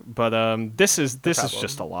 Thank you. But this is problem.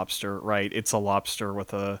 just a lobster, right? It's a lobster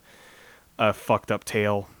with a fucked up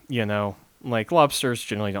tail, Like lobsters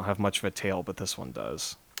generally don't have much of a tail, but this one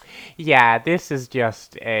does. Yeah, this is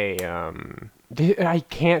just a I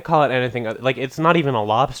can't call it anything like it's not even a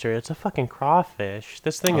lobster, it's a fucking crawfish.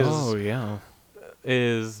 This thing Yeah.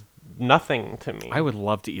 is nothing to me. I would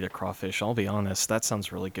love to eat a crawfish. I'll be honest. That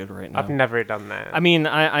sounds really good right now. I've never done that. I mean,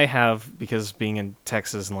 I have, because being in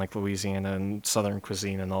Texas and like Louisiana and Southern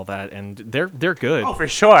cuisine and all that, and they're good. Oh, for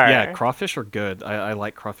sure. Yeah, crawfish are good. I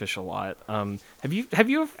like crawfish a lot. Have you?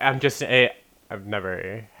 I've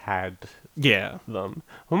never had Yeah. them.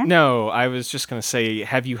 No, I was just gonna say,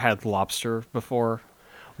 have you had lobster before?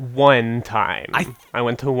 One time. I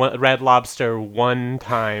went to Red Lobster one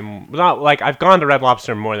time. Not like I've gone to Red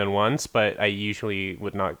Lobster more than once, but I usually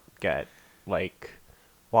would not get like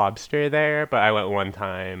lobster there. But I went one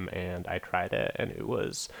time and I tried it, and it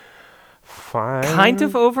was fine. Kind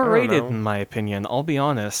of overrated, I don't know. in my opinion. I'll be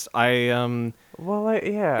honest. Yeah.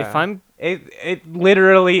 If I'm it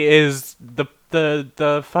literally is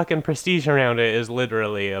the fucking prestige around it is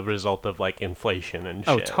literally a result of like inflation and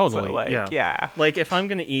shit. Oh, totally. So, like, yeah. Like if I'm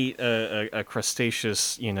gonna eat a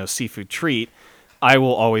crustaceous, seafood treat, I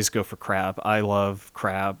will always go for crab. I love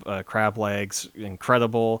crab. Crab legs,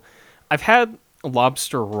 incredible. I've had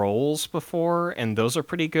lobster rolls before, and those are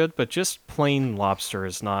pretty good. But just plain lobster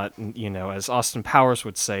is not, as Austin Powers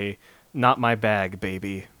would say, not my bag,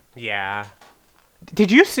 baby. Yeah.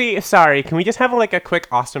 Did you see? Sorry, can we just have like a quick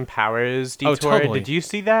Austin Powers detour? Oh, totally. Did you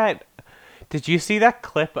see that? Did you see that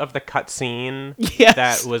clip of the cutscene? Yes.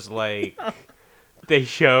 That was like they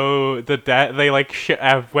show the they like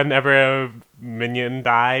whenever a minion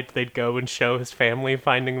died, they'd go and show his family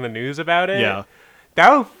finding the news about it. Yeah.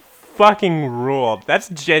 That fucking ruled. That's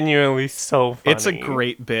genuinely so funny. It's a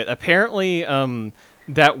great bit. Apparently,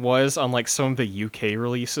 that was on like some of the UK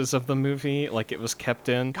releases of the movie. Like it was kept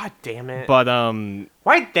in. God damn it! But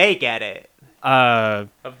why'd they get it? Of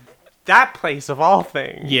that place of all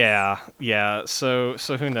things. Yeah. So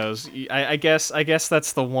who knows? I guess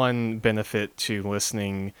that's the one benefit to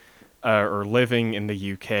listening or living in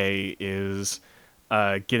the UK is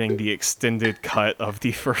getting the extended cut of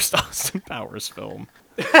the first Austin Powers film.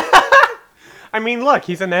 I mean, look,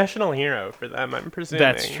 he's a national hero for them, I'm presuming.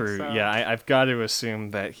 That's true. So. Yeah, I've got to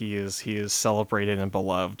assume that he is celebrated and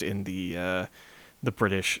beloved in the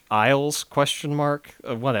British Isles ?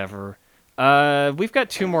 Whatever. We've got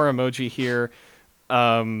two more emoji here.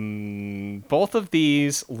 Both of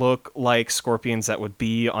these look like scorpions that would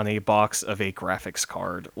be on a box of a graphics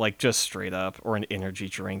card, like just straight up, or an energy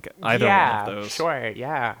drink. Either one of those. Sure,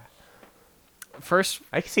 yeah. First,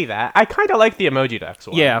 I see that. I kind of like the Emoji Dex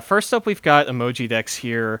one. Yeah, first up we've got Emoji Dex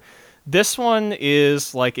here. This one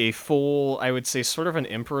is like a full, I would say, sort of an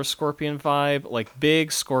Emperor Scorpion vibe, like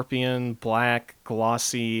big scorpion, black,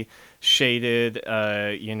 glossy, shaded,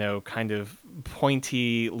 kind of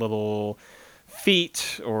pointy little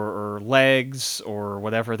feet or legs or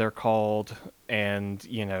whatever they're called, and,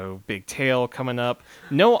 big tail coming up.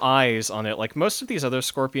 No eyes on it. Like most of these other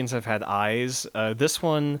scorpions have had eyes. This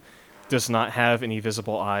one does not have any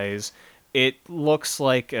visible eyes. It looks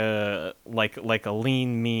like a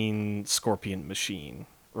lean, mean scorpion machine,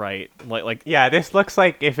 right? Like Yeah, this looks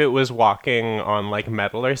like if it was walking on like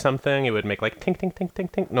metal or something, it would make like tink tink tink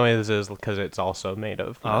tink tink noises because it's also made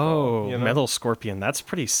of metal. Metal scorpion. That's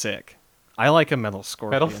pretty sick. I like a metal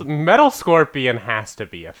scorpion. Metal scorpion has to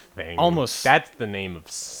be a thing. Almost. That's the name of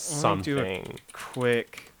Let me do something. a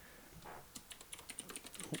quick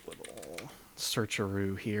little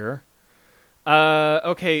searcheroo here.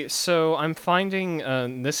 Okay, so I'm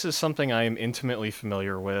finding this is something I am intimately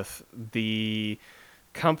familiar with. The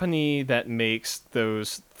company that makes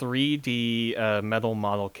those 3D metal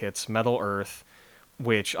model kits, Metal Earth,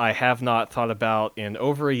 which I have not thought about in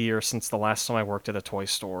over a year since the last time I worked at a toy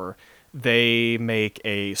store. They make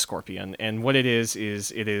a scorpion, and what it is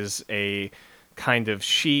it is a kind of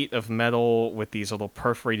sheet of metal with these little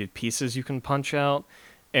perforated pieces you can punch out,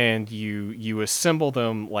 and you assemble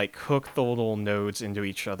them, like hook the little nodes into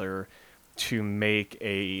each other to make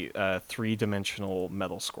a three-dimensional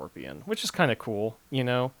metal scorpion, which is kind of cool, you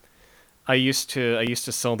know. I used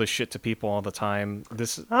to sell this shit to people all the time.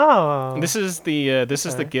 Oh. This is the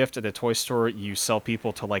Okay. gift at a toy store you sell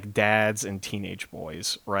people to, like, dads and teenage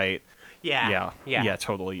boys, right? Yeah. Yeah, Yeah. yeah,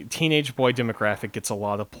 totally. Teenage boy demographic gets a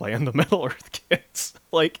lot of play on the Middle Earth kids.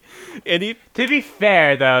 Like, any To be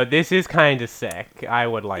fair, though, this is kind of sick. I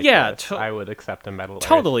would like yeah, this. I would accept a Metal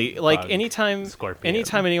totally. Earth Like, bug scorpion.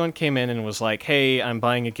 anytime anyone came in and was like, "Hey, I'm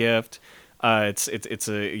buying a gift," it's a,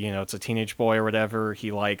 it's a teenage boy or whatever.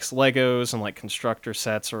 He likes Legos and like constructor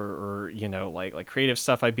sets, or like creative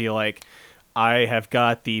stuff. I'd be like, "I have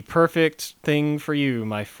got the perfect thing for you,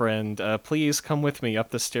 my friend. Please come with me up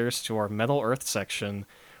the stairs to our Metal Earth section,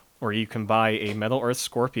 where you can buy a Metal Earth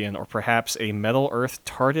Scorpion, or perhaps a Metal Earth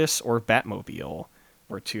TARDIS or Batmobile,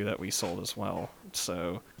 were two that we sold as well."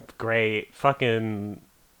 So Great. Fucking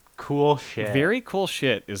cool shit. very cool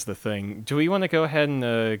shit is the thing. Do we want to go ahead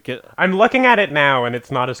and get? I'm looking at it now, and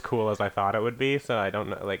it's not as cool as I thought it would be. So I don't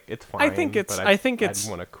know. Like, it's fine. I think it's. but I think I'd it's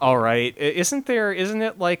wanna cool all right. Isn't there? Isn't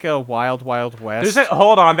it like a Wild Wild West?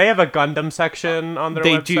 Hold on. They have a Gundam section on their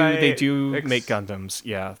They website. They do make Gundams.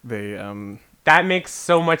 Yeah. They That makes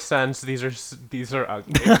so much sense. These are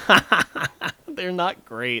ugly. They're not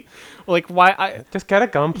great. Like, why? Just get a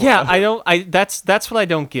Gunpla. Yeah. I don't. That's what I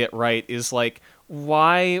don't get. Right. Is like,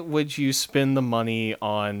 why would you spend the money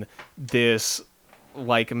on this,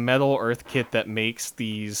 like, Metal Earth kit that makes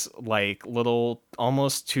these, like, little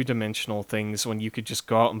almost two-dimensional things, when you could just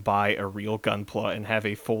go out and buy a real Gunpla and have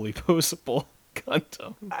a fully posable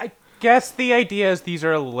Gundam? I guess the idea is these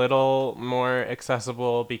are a little more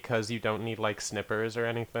accessible because you don't need like snippers or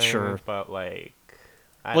anything. Sure. But like,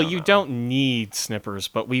 I Well, don't you know. don't need snippers,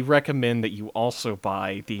 but we recommend that you also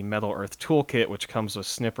buy the Metal Earth toolkit, which comes with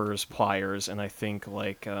snippers, pliers, and I think,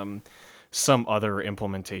 like, some other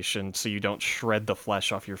implementation, so you don't shred the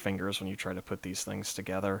flesh off your fingers when you try to put these things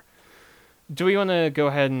together. Do we want to go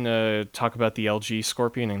ahead and talk about the LG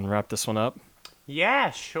Scorpion and wrap this one up?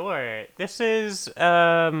 Yeah, sure. This is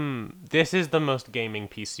the most gaming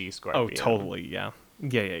PC Scorpion. Oh, totally, yeah.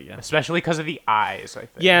 Yeah. Especially because of the eyes, I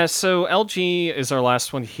think. Yeah, so LG is our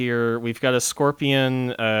last one here. We've got a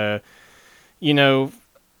Scorpion,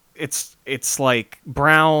 it's like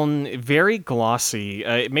brown, very glossy.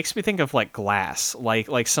 It makes me think of like glass,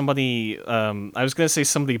 like somebody. I was gonna say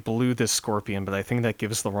somebody blew this Scorpion, but I think that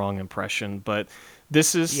gives the wrong impression. But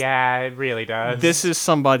this is Yeah, it really does. this is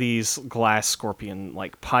somebody's glass Scorpion,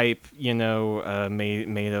 like pipe,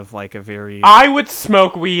 made of like a very. I would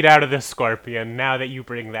smoke weed out of this Scorpion now that you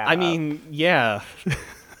bring that I up. mean, yeah,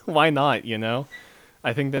 why not?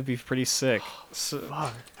 I think that'd be pretty sick. So,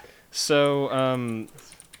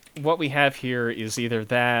 what we have here is either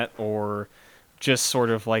that or just sort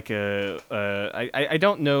of like I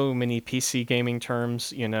don't know many PC gaming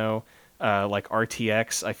terms, like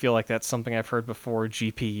RTX. I feel like that's something I've heard before.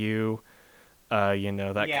 GPU, that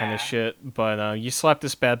kind Yeah. of shit. But you slap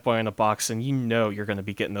this bad boy in a box, and you're going to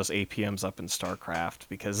be getting those APMs up in StarCraft,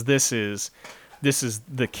 because this is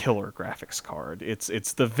the killer graphics card.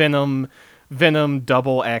 It's the Venom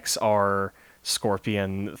double XR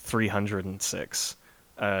Scorpion 306.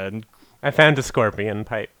 I found a Scorpion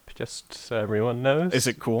pipe, just so everyone knows. Is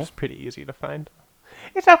it cool? It's pretty easy to find.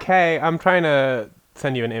 It's okay. I'm trying to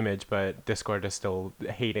send you an image, but Discord is still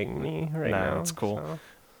hating me right now. It's cool. So.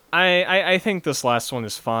 I think this last one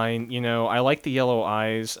is fine. I like the yellow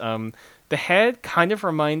eyes. The head kind of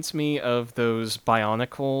reminds me of those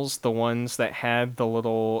Bionicles, the ones that had the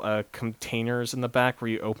little containers in the back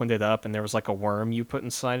where you opened it up and there was like a worm you put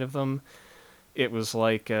inside of them. It was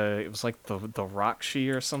like the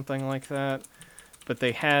Rockshi or something like that. But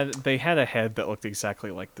they had a head that looked exactly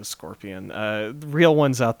like the Scorpion. Real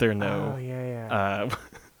ones out there know. Oh, yeah. Uh,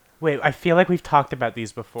 Wait, I feel like we've talked about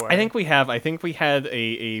these before. I think we have. I think we had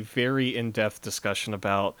a very in-depth discussion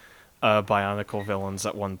about Bionicle villains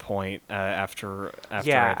at one point after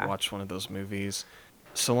Yeah. I'd watched one of those movies.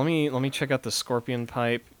 So let me check out the Scorpion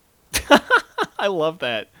pipe. I love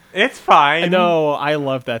that. It's fine. No, I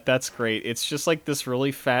love that. That's great. It's just like this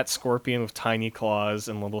really fat scorpion with tiny claws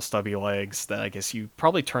and little stubby legs that I guess you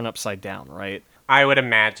probably turn upside down, right? I would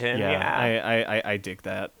imagine, yeah. I dig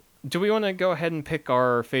that. Do we want to go ahead and pick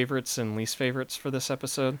our favorites and least favorites for this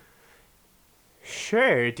episode?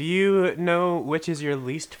 Sure. Do you know which is your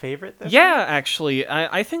least favorite this Yeah, actually,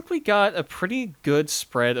 I think we got a pretty good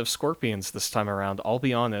spread of Scorpions this time around, I'll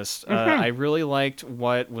be honest. I really liked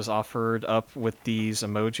what was offered up with these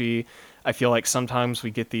emoji. I feel like sometimes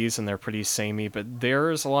we get these and they're pretty samey, but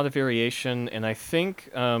there's a lot of variation, and I think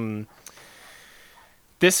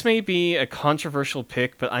this may be a controversial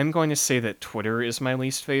pick, but I'm going to say that Twitter is my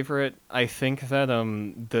least favorite. I think that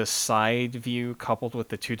the side view coupled with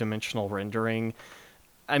the two-dimensional rendering,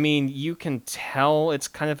 I mean, you can tell it's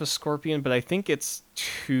kind of a scorpion, but I think it's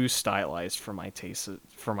too stylized for my taste.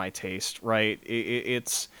 For my taste, right?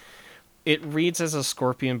 It reads as a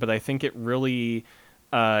scorpion, but I think it really,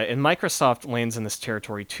 and Microsoft lands in this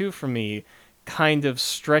territory too for me, kind of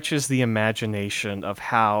stretches the imagination of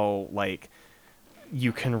how like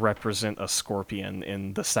you can represent a scorpion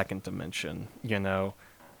in the second dimension, you know?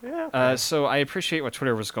 Yeah. Okay. So I appreciate what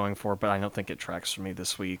Twitter was going for, but I don't think it tracks for me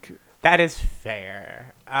this week. That is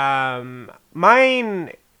fair.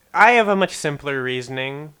 Mine, I have a much simpler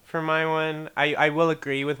reasoning for my one. I will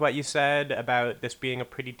agree with what you said about this being a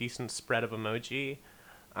pretty decent spread of emoji.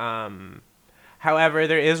 However,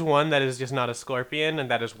 there is one that is just not a scorpion, and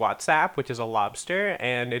that is WhatsApp, which is a lobster,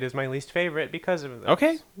 and it is my least favorite because of this.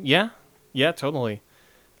 Okay, yeah. Yeah, totally.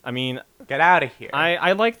 I mean, Get out of here.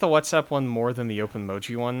 I like the WhatsApp one more than the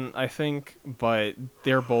OpenMoji one, I think, but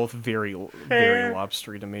they're both very, very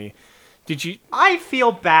lobstery to me. Did you... I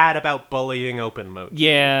feel bad about bullying OpenMoji.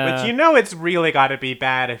 Yeah. But you know it's really got to be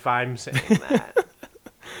bad if I'm saying that.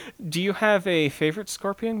 Do you have a favorite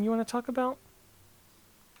scorpion you want to talk about?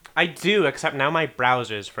 I do, except now my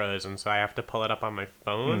browser's frozen, so I have to pull it up on my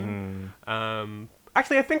phone.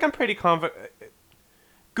 Actually, I think I'm pretty confident.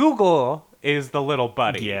 Google is the little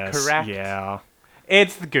buddy, Yes, correct? yeah.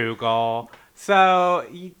 It's Google. So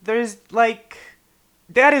there's like,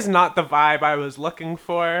 that is not the vibe I was looking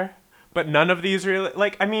for, but none of these really,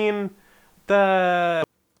 like, I mean, the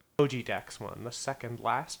emoji Dex one, the second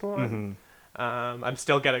last one. I'm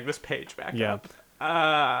still getting this page back up.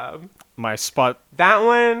 My spot... That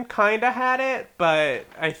one kind of had it, but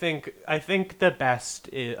I think the best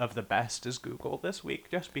of the best is Google this week,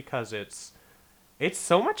 just because it's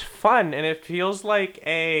so much fun, and it feels like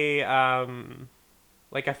a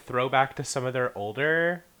throwback to some of their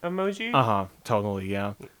older emoji. Totally,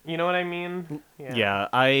 yeah. You know what I mean? Yeah,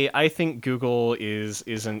 I think Google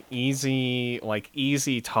is an easy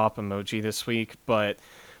top emoji this week, but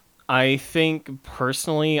I think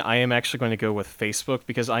personally I am actually going to go with Facebook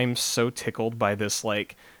because I am so tickled by this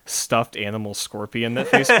like stuffed animal scorpion that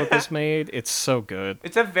Facebook has made. It's so good.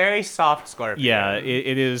 It's a very soft scorpion. Yeah,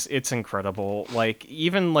 it is. It's incredible. Like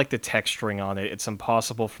even like the texturing on it, it's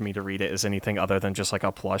impossible for me to read it as anything other than just like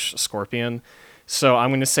a plush scorpion. So I'm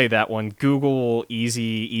going to say that one. Google,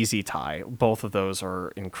 easy tie. Both of those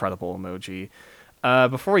are incredible emoji.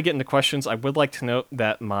 Before we get into questions, I would like to note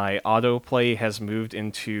that my autoplay has moved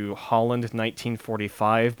into Holland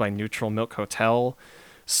 1945 by Neutral Milk Hotel.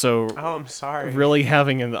 So, oh, I'm sorry. Really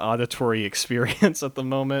having an auditory experience at the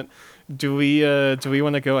moment. Do we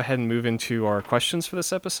want to go ahead and move into our questions for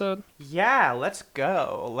this episode? Yeah, let's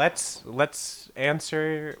go. Let's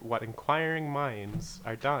answer what inquiring minds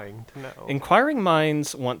are dying to know. Inquiring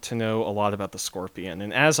minds want to know a lot about the scorpion,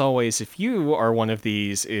 and as always, if you are one of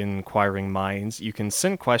these inquiring minds, you can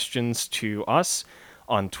send questions to us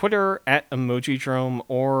on Twitter at Emojidrome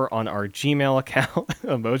or on our Gmail account,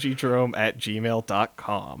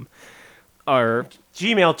 emojidrome@gmail.com. Our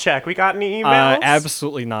Gmail check. We got any emails?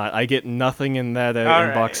 Absolutely not. I get nothing in that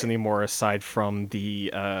inbox right. anymore aside from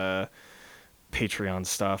the Patreon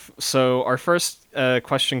stuff. So our first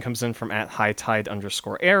question comes in from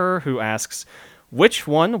 @hightide_error, who asks, which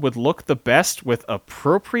one would look the best with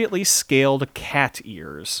appropriately scaled cat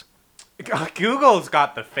ears? Google's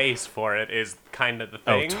got the face for it, is kind of the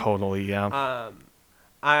thing. Oh, totally, yeah.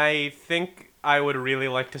 I think I would really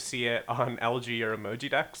like to see it on LG or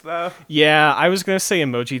Emoji Dex, though. Yeah, I was going to say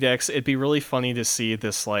Emoji Dex. It'd be really funny to see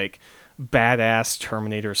this, like, badass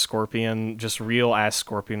Terminator Scorpion, just real-ass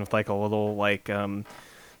Scorpion with, like, a little, like,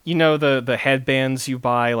 you know, the headbands you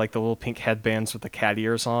buy, like the little pink headbands with the cat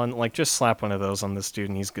ears on? Like, just slap one of those on this dude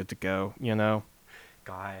and he's good to go, you know?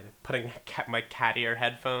 God, putting my cat ear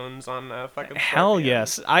headphones on a fucking Hell Scorpion.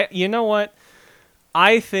 yes. You know what?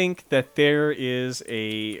 I think that there is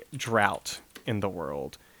a drought in the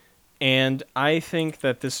world. And I think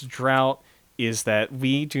that this drought is that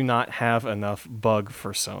we do not have enough bug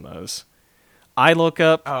personas. I look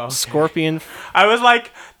up Scorpion. I was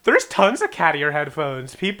like, there's tons of cat ear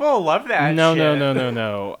headphones. People love that No. shit.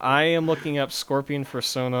 I am looking up Scorpion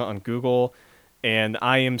persona on Google, and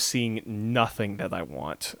I am seeing nothing that I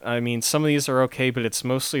want. I mean, some of these are okay, but it's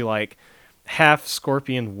mostly like half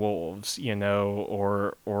Scorpion wolves, you know,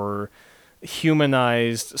 or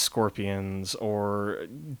humanized scorpions, or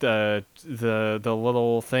the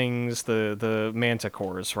little things, the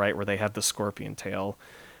manticores, right, where they have the scorpion tail.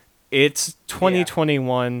 It's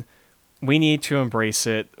 2021. We need to embrace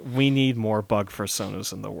it. We need more bug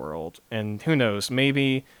personas in the world. And who knows,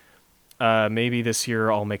 maybe this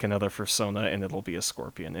year I'll make another persona and it'll be a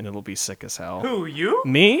scorpion and it'll be sick as hell. Who, you?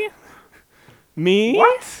 Me?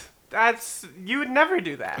 What? You would never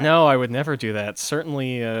do that. No, I would never do that.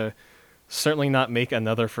 Certainly not make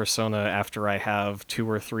another persona after I have 2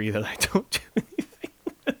 or 3 that I don't do anything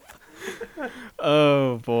with.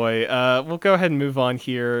 Oh boy. We'll go ahead and move on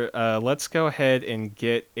here. Let's go ahead and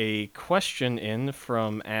get a question in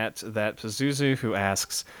from @thatpazuzu, who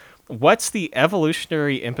asks, what's the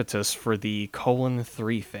evolutionary impetus for the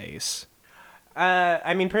 :3 face?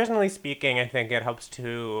 I mean, personally speaking, I think it helps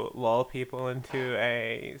to lull people into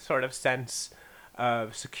a sort of sense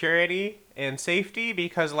of security and safety,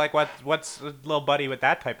 because, like, what's a little buddy with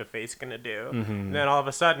that type of face gonna do? Mm-hmm. And then all of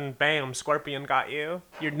a sudden, bam, Scorpion got you.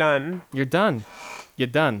 You're done. You're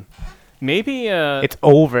done. Maybe It's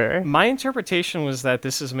over. my interpretation was that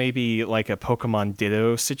this is maybe like a Pokemon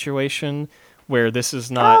Ditto situation, where this is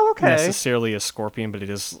not necessarily a scorpion, but it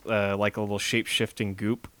is like a little shape-shifting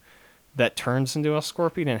goop that turns into a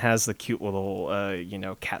scorpion and has the cute little,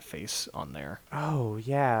 cat face on there. Oh,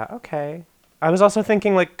 yeah, okay. I was also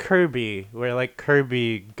thinking, like, Kirby, where, like,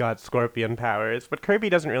 Kirby got scorpion powers, but Kirby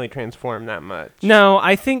doesn't really transform that much. No,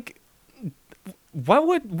 I think... What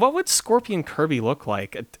would Scorpion Kirby look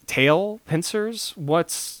like? A tail? Pincers?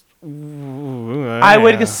 What's... I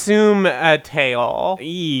would assume a tail.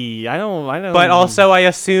 I don't... But also, I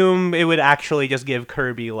assume it would actually just give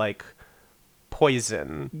Kirby, like,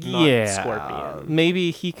 poison, not scorpion.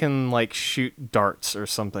 Maybe he can, like, shoot darts or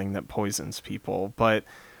something that poisons people, but...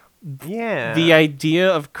 Yeah. The idea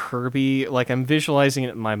of Kirby, like, I'm visualizing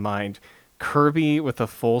it in my mind. Kirby with a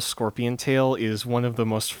full scorpion tail is one of the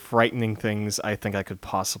most frightening things I think I could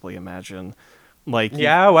possibly imagine. Like,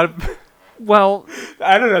 yeah, what? Well,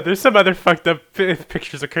 I don't know. There's some other fucked up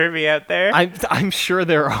pictures of Kirby out there. I'm sure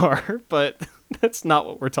there are, but that's not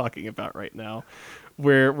what we're talking about right now.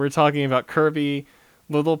 We're talking about Kirby,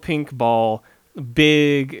 little pink ball,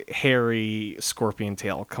 big hairy scorpion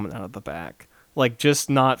tail coming out of the back. Like, just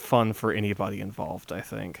not fun for anybody involved, I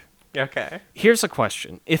think. Okay. Here's a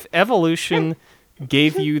question. If evolution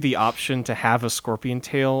gave you the option to have a scorpion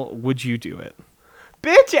tail, would you do it?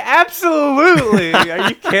 Bitch, absolutely. Are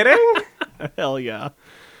you kidding? Hell yeah.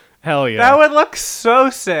 Hell yeah. That would look so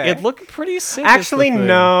sick. It'd look pretty sick. Actually,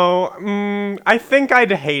 no. I think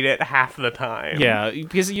I'd hate it half the time. Yeah,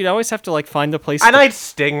 because you'd always have to, like, find a place. And I'd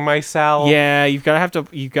sting myself. Yeah, you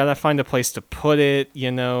gotta find a place to put it.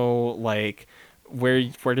 Like,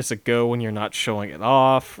 where does it go when you're not showing it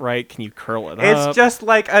off? Right? Can you curl it up? It's just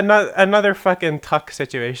like another fucking tuck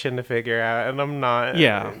situation to figure out, and I'm not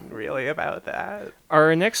really about that.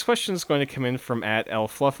 Our next question is going to come in from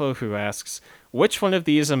 @elfluffo, who asks, which one of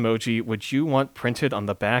these emoji would you want printed on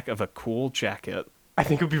the back of a cool jacket? I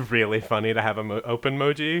think it would be really funny to have an open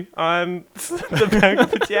emoji on the back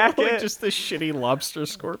of the jacket. Like just the shitty lobster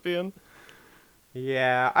scorpion.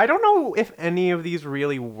 Yeah, I don't know if any of these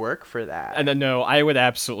really work for that. And no, I would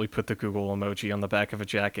absolutely put the Google emoji on the back of a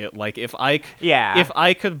jacket. Like, if I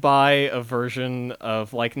could buy a version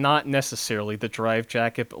of, like, not necessarily the Drive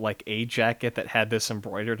jacket, but like a jacket that had this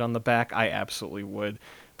embroidered on the back, I absolutely would.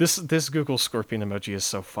 This Google Scorpion emoji is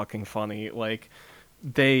so fucking funny. Like,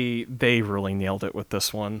 they really nailed it with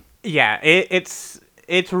this one. Yeah, it's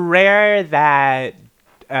rare that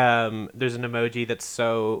there's an emoji that's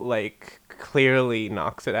so, like, clearly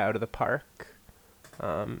knocks it out of the park,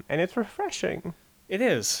 and it's refreshing. It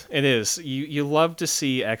is. You love to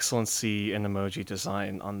see excellency in emoji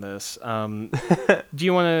design on this. Do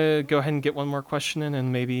you want to go ahead and get one more question in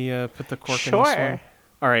and maybe put the cork in this one?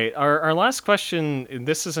 All right, our last question,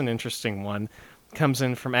 this is an interesting one, comes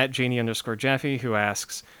in from @Janie_Jaffe, who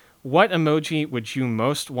asks, what emoji would you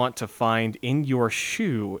most want to find in your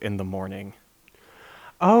shoe in the morning?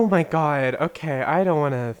 Oh my god, okay, I don't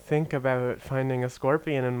want to think about finding a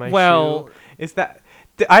scorpion in my shoe. Is that...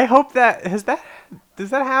 I hope that... Does that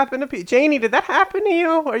happen to people? Janie, did that happen to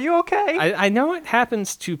you? Are you okay? I know it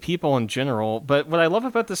happens to people in general, but what I love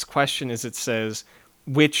about this question is it says,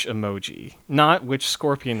 which emoji? Not which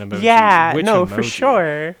scorpion emoji. Yeah, which no, emoji? for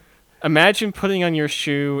sure. Imagine putting on your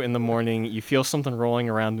shoe in the morning, you feel something rolling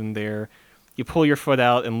around in there, you pull your foot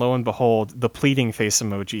out, and lo and behold, the pleading face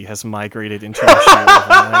emoji has migrated into your shoe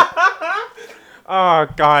overnight. Oh,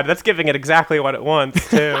 God, that's giving it exactly what it wants,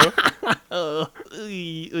 too. Oh,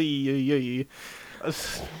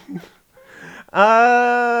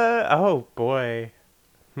 boy.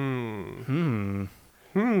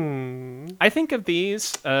 I think of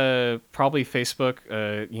these, probably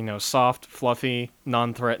Facebook, soft, fluffy,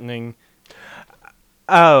 non-threatening.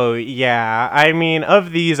 Oh, yeah. I mean,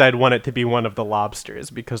 of these, I'd want it to be one of the lobsters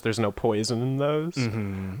because there's no poison in those.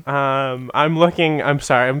 I'm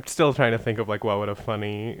sorry. I'm still trying to think of like what would a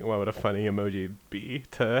funny emoji be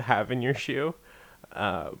to have in your shoe.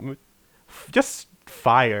 Just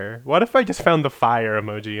fire. What if I just found the fire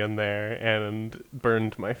emoji in there and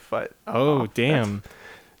burned my foot? Oh, off? damn.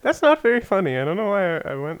 That's not very funny. I don't know why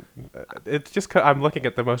I went. It's just I'm looking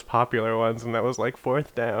at the most popular ones, and that was like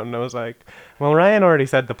fourth down. And I was like, well, Ryan already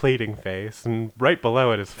said the pleading face, and right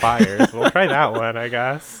below it is fire. So we'll try that one, I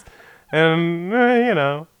guess. And,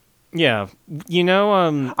 Yeah.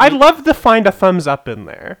 I'd love to find a thumbs up in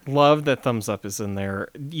there. Love that thumbs up is in there.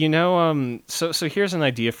 So here's an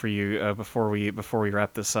idea for you before we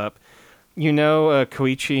wrap this up.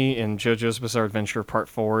 Koichi in JoJo's Bizarre Adventure Part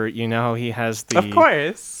 4, how he has Of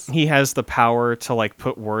course. he has the power to like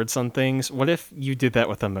put words on things. What if you did that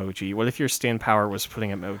with emoji? What if your stand power was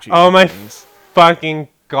putting emoji Oh on my things? fucking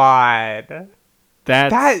god.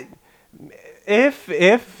 That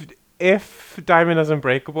If Diamond is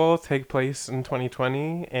Unbreakable take place in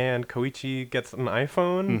 2020 and Koichi gets an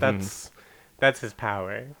iPhone, that's his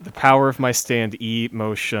power. the power of my stand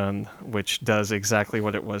emotion, which does exactly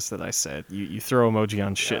what it was that I said. You throw emoji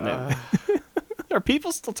on shit in it. Are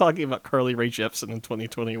people still talking about Carly Rae Jepsen in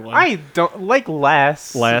 2021? I don't like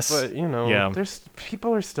less, Less, but yeah. there's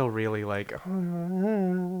people are still really like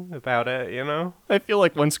about it. I feel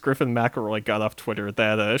like once Griffin McElroy got off Twitter,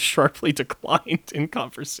 that sharply declined in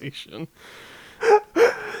conversation.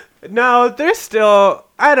 No, there's still.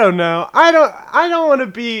 I don't know. I don't want to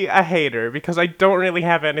be a hater because I don't really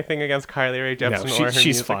have anything against Carly Rae Jepsen or her she's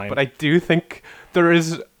music, fine. but I do think there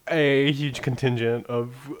is a huge contingent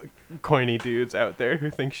of corny dudes out there who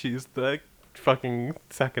think she's the fucking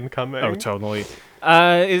second coming. Oh, totally.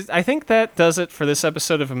 I think that does it for this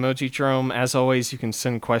episode of Emojidrome. As always, you can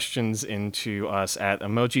send questions into us at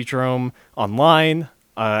Emojidrome online.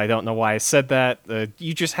 I don't know why I said that.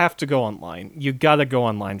 You just have to go online. You gotta go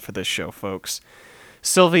online for this show, folks.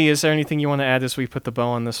 Sylvie, is there anything you want to add as we put the bow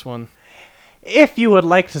on this one? If you would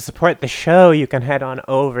like to support the show, you can head on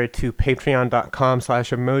over to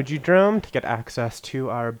patreon.com/emojidrome to get access to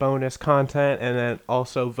our bonus content and then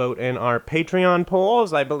also vote in our Patreon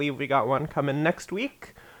polls. I believe we got one coming next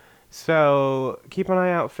week. So keep an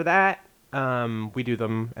eye out for that. We do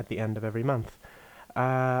them at the end of every month.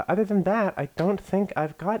 Other than that, I don't think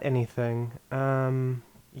I've got anything.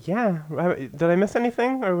 Yeah. Did I miss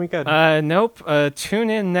anything? Or are we good? Nope. Tune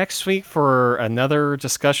in next week for another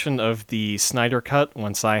discussion of the Snyder Cut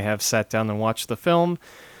once I have sat down and watched the film.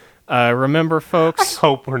 Remember, folks, I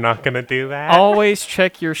hope we're not going to do that. always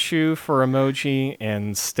check your shoe for emoji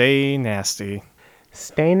and stay nasty.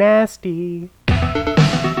 Stay nasty.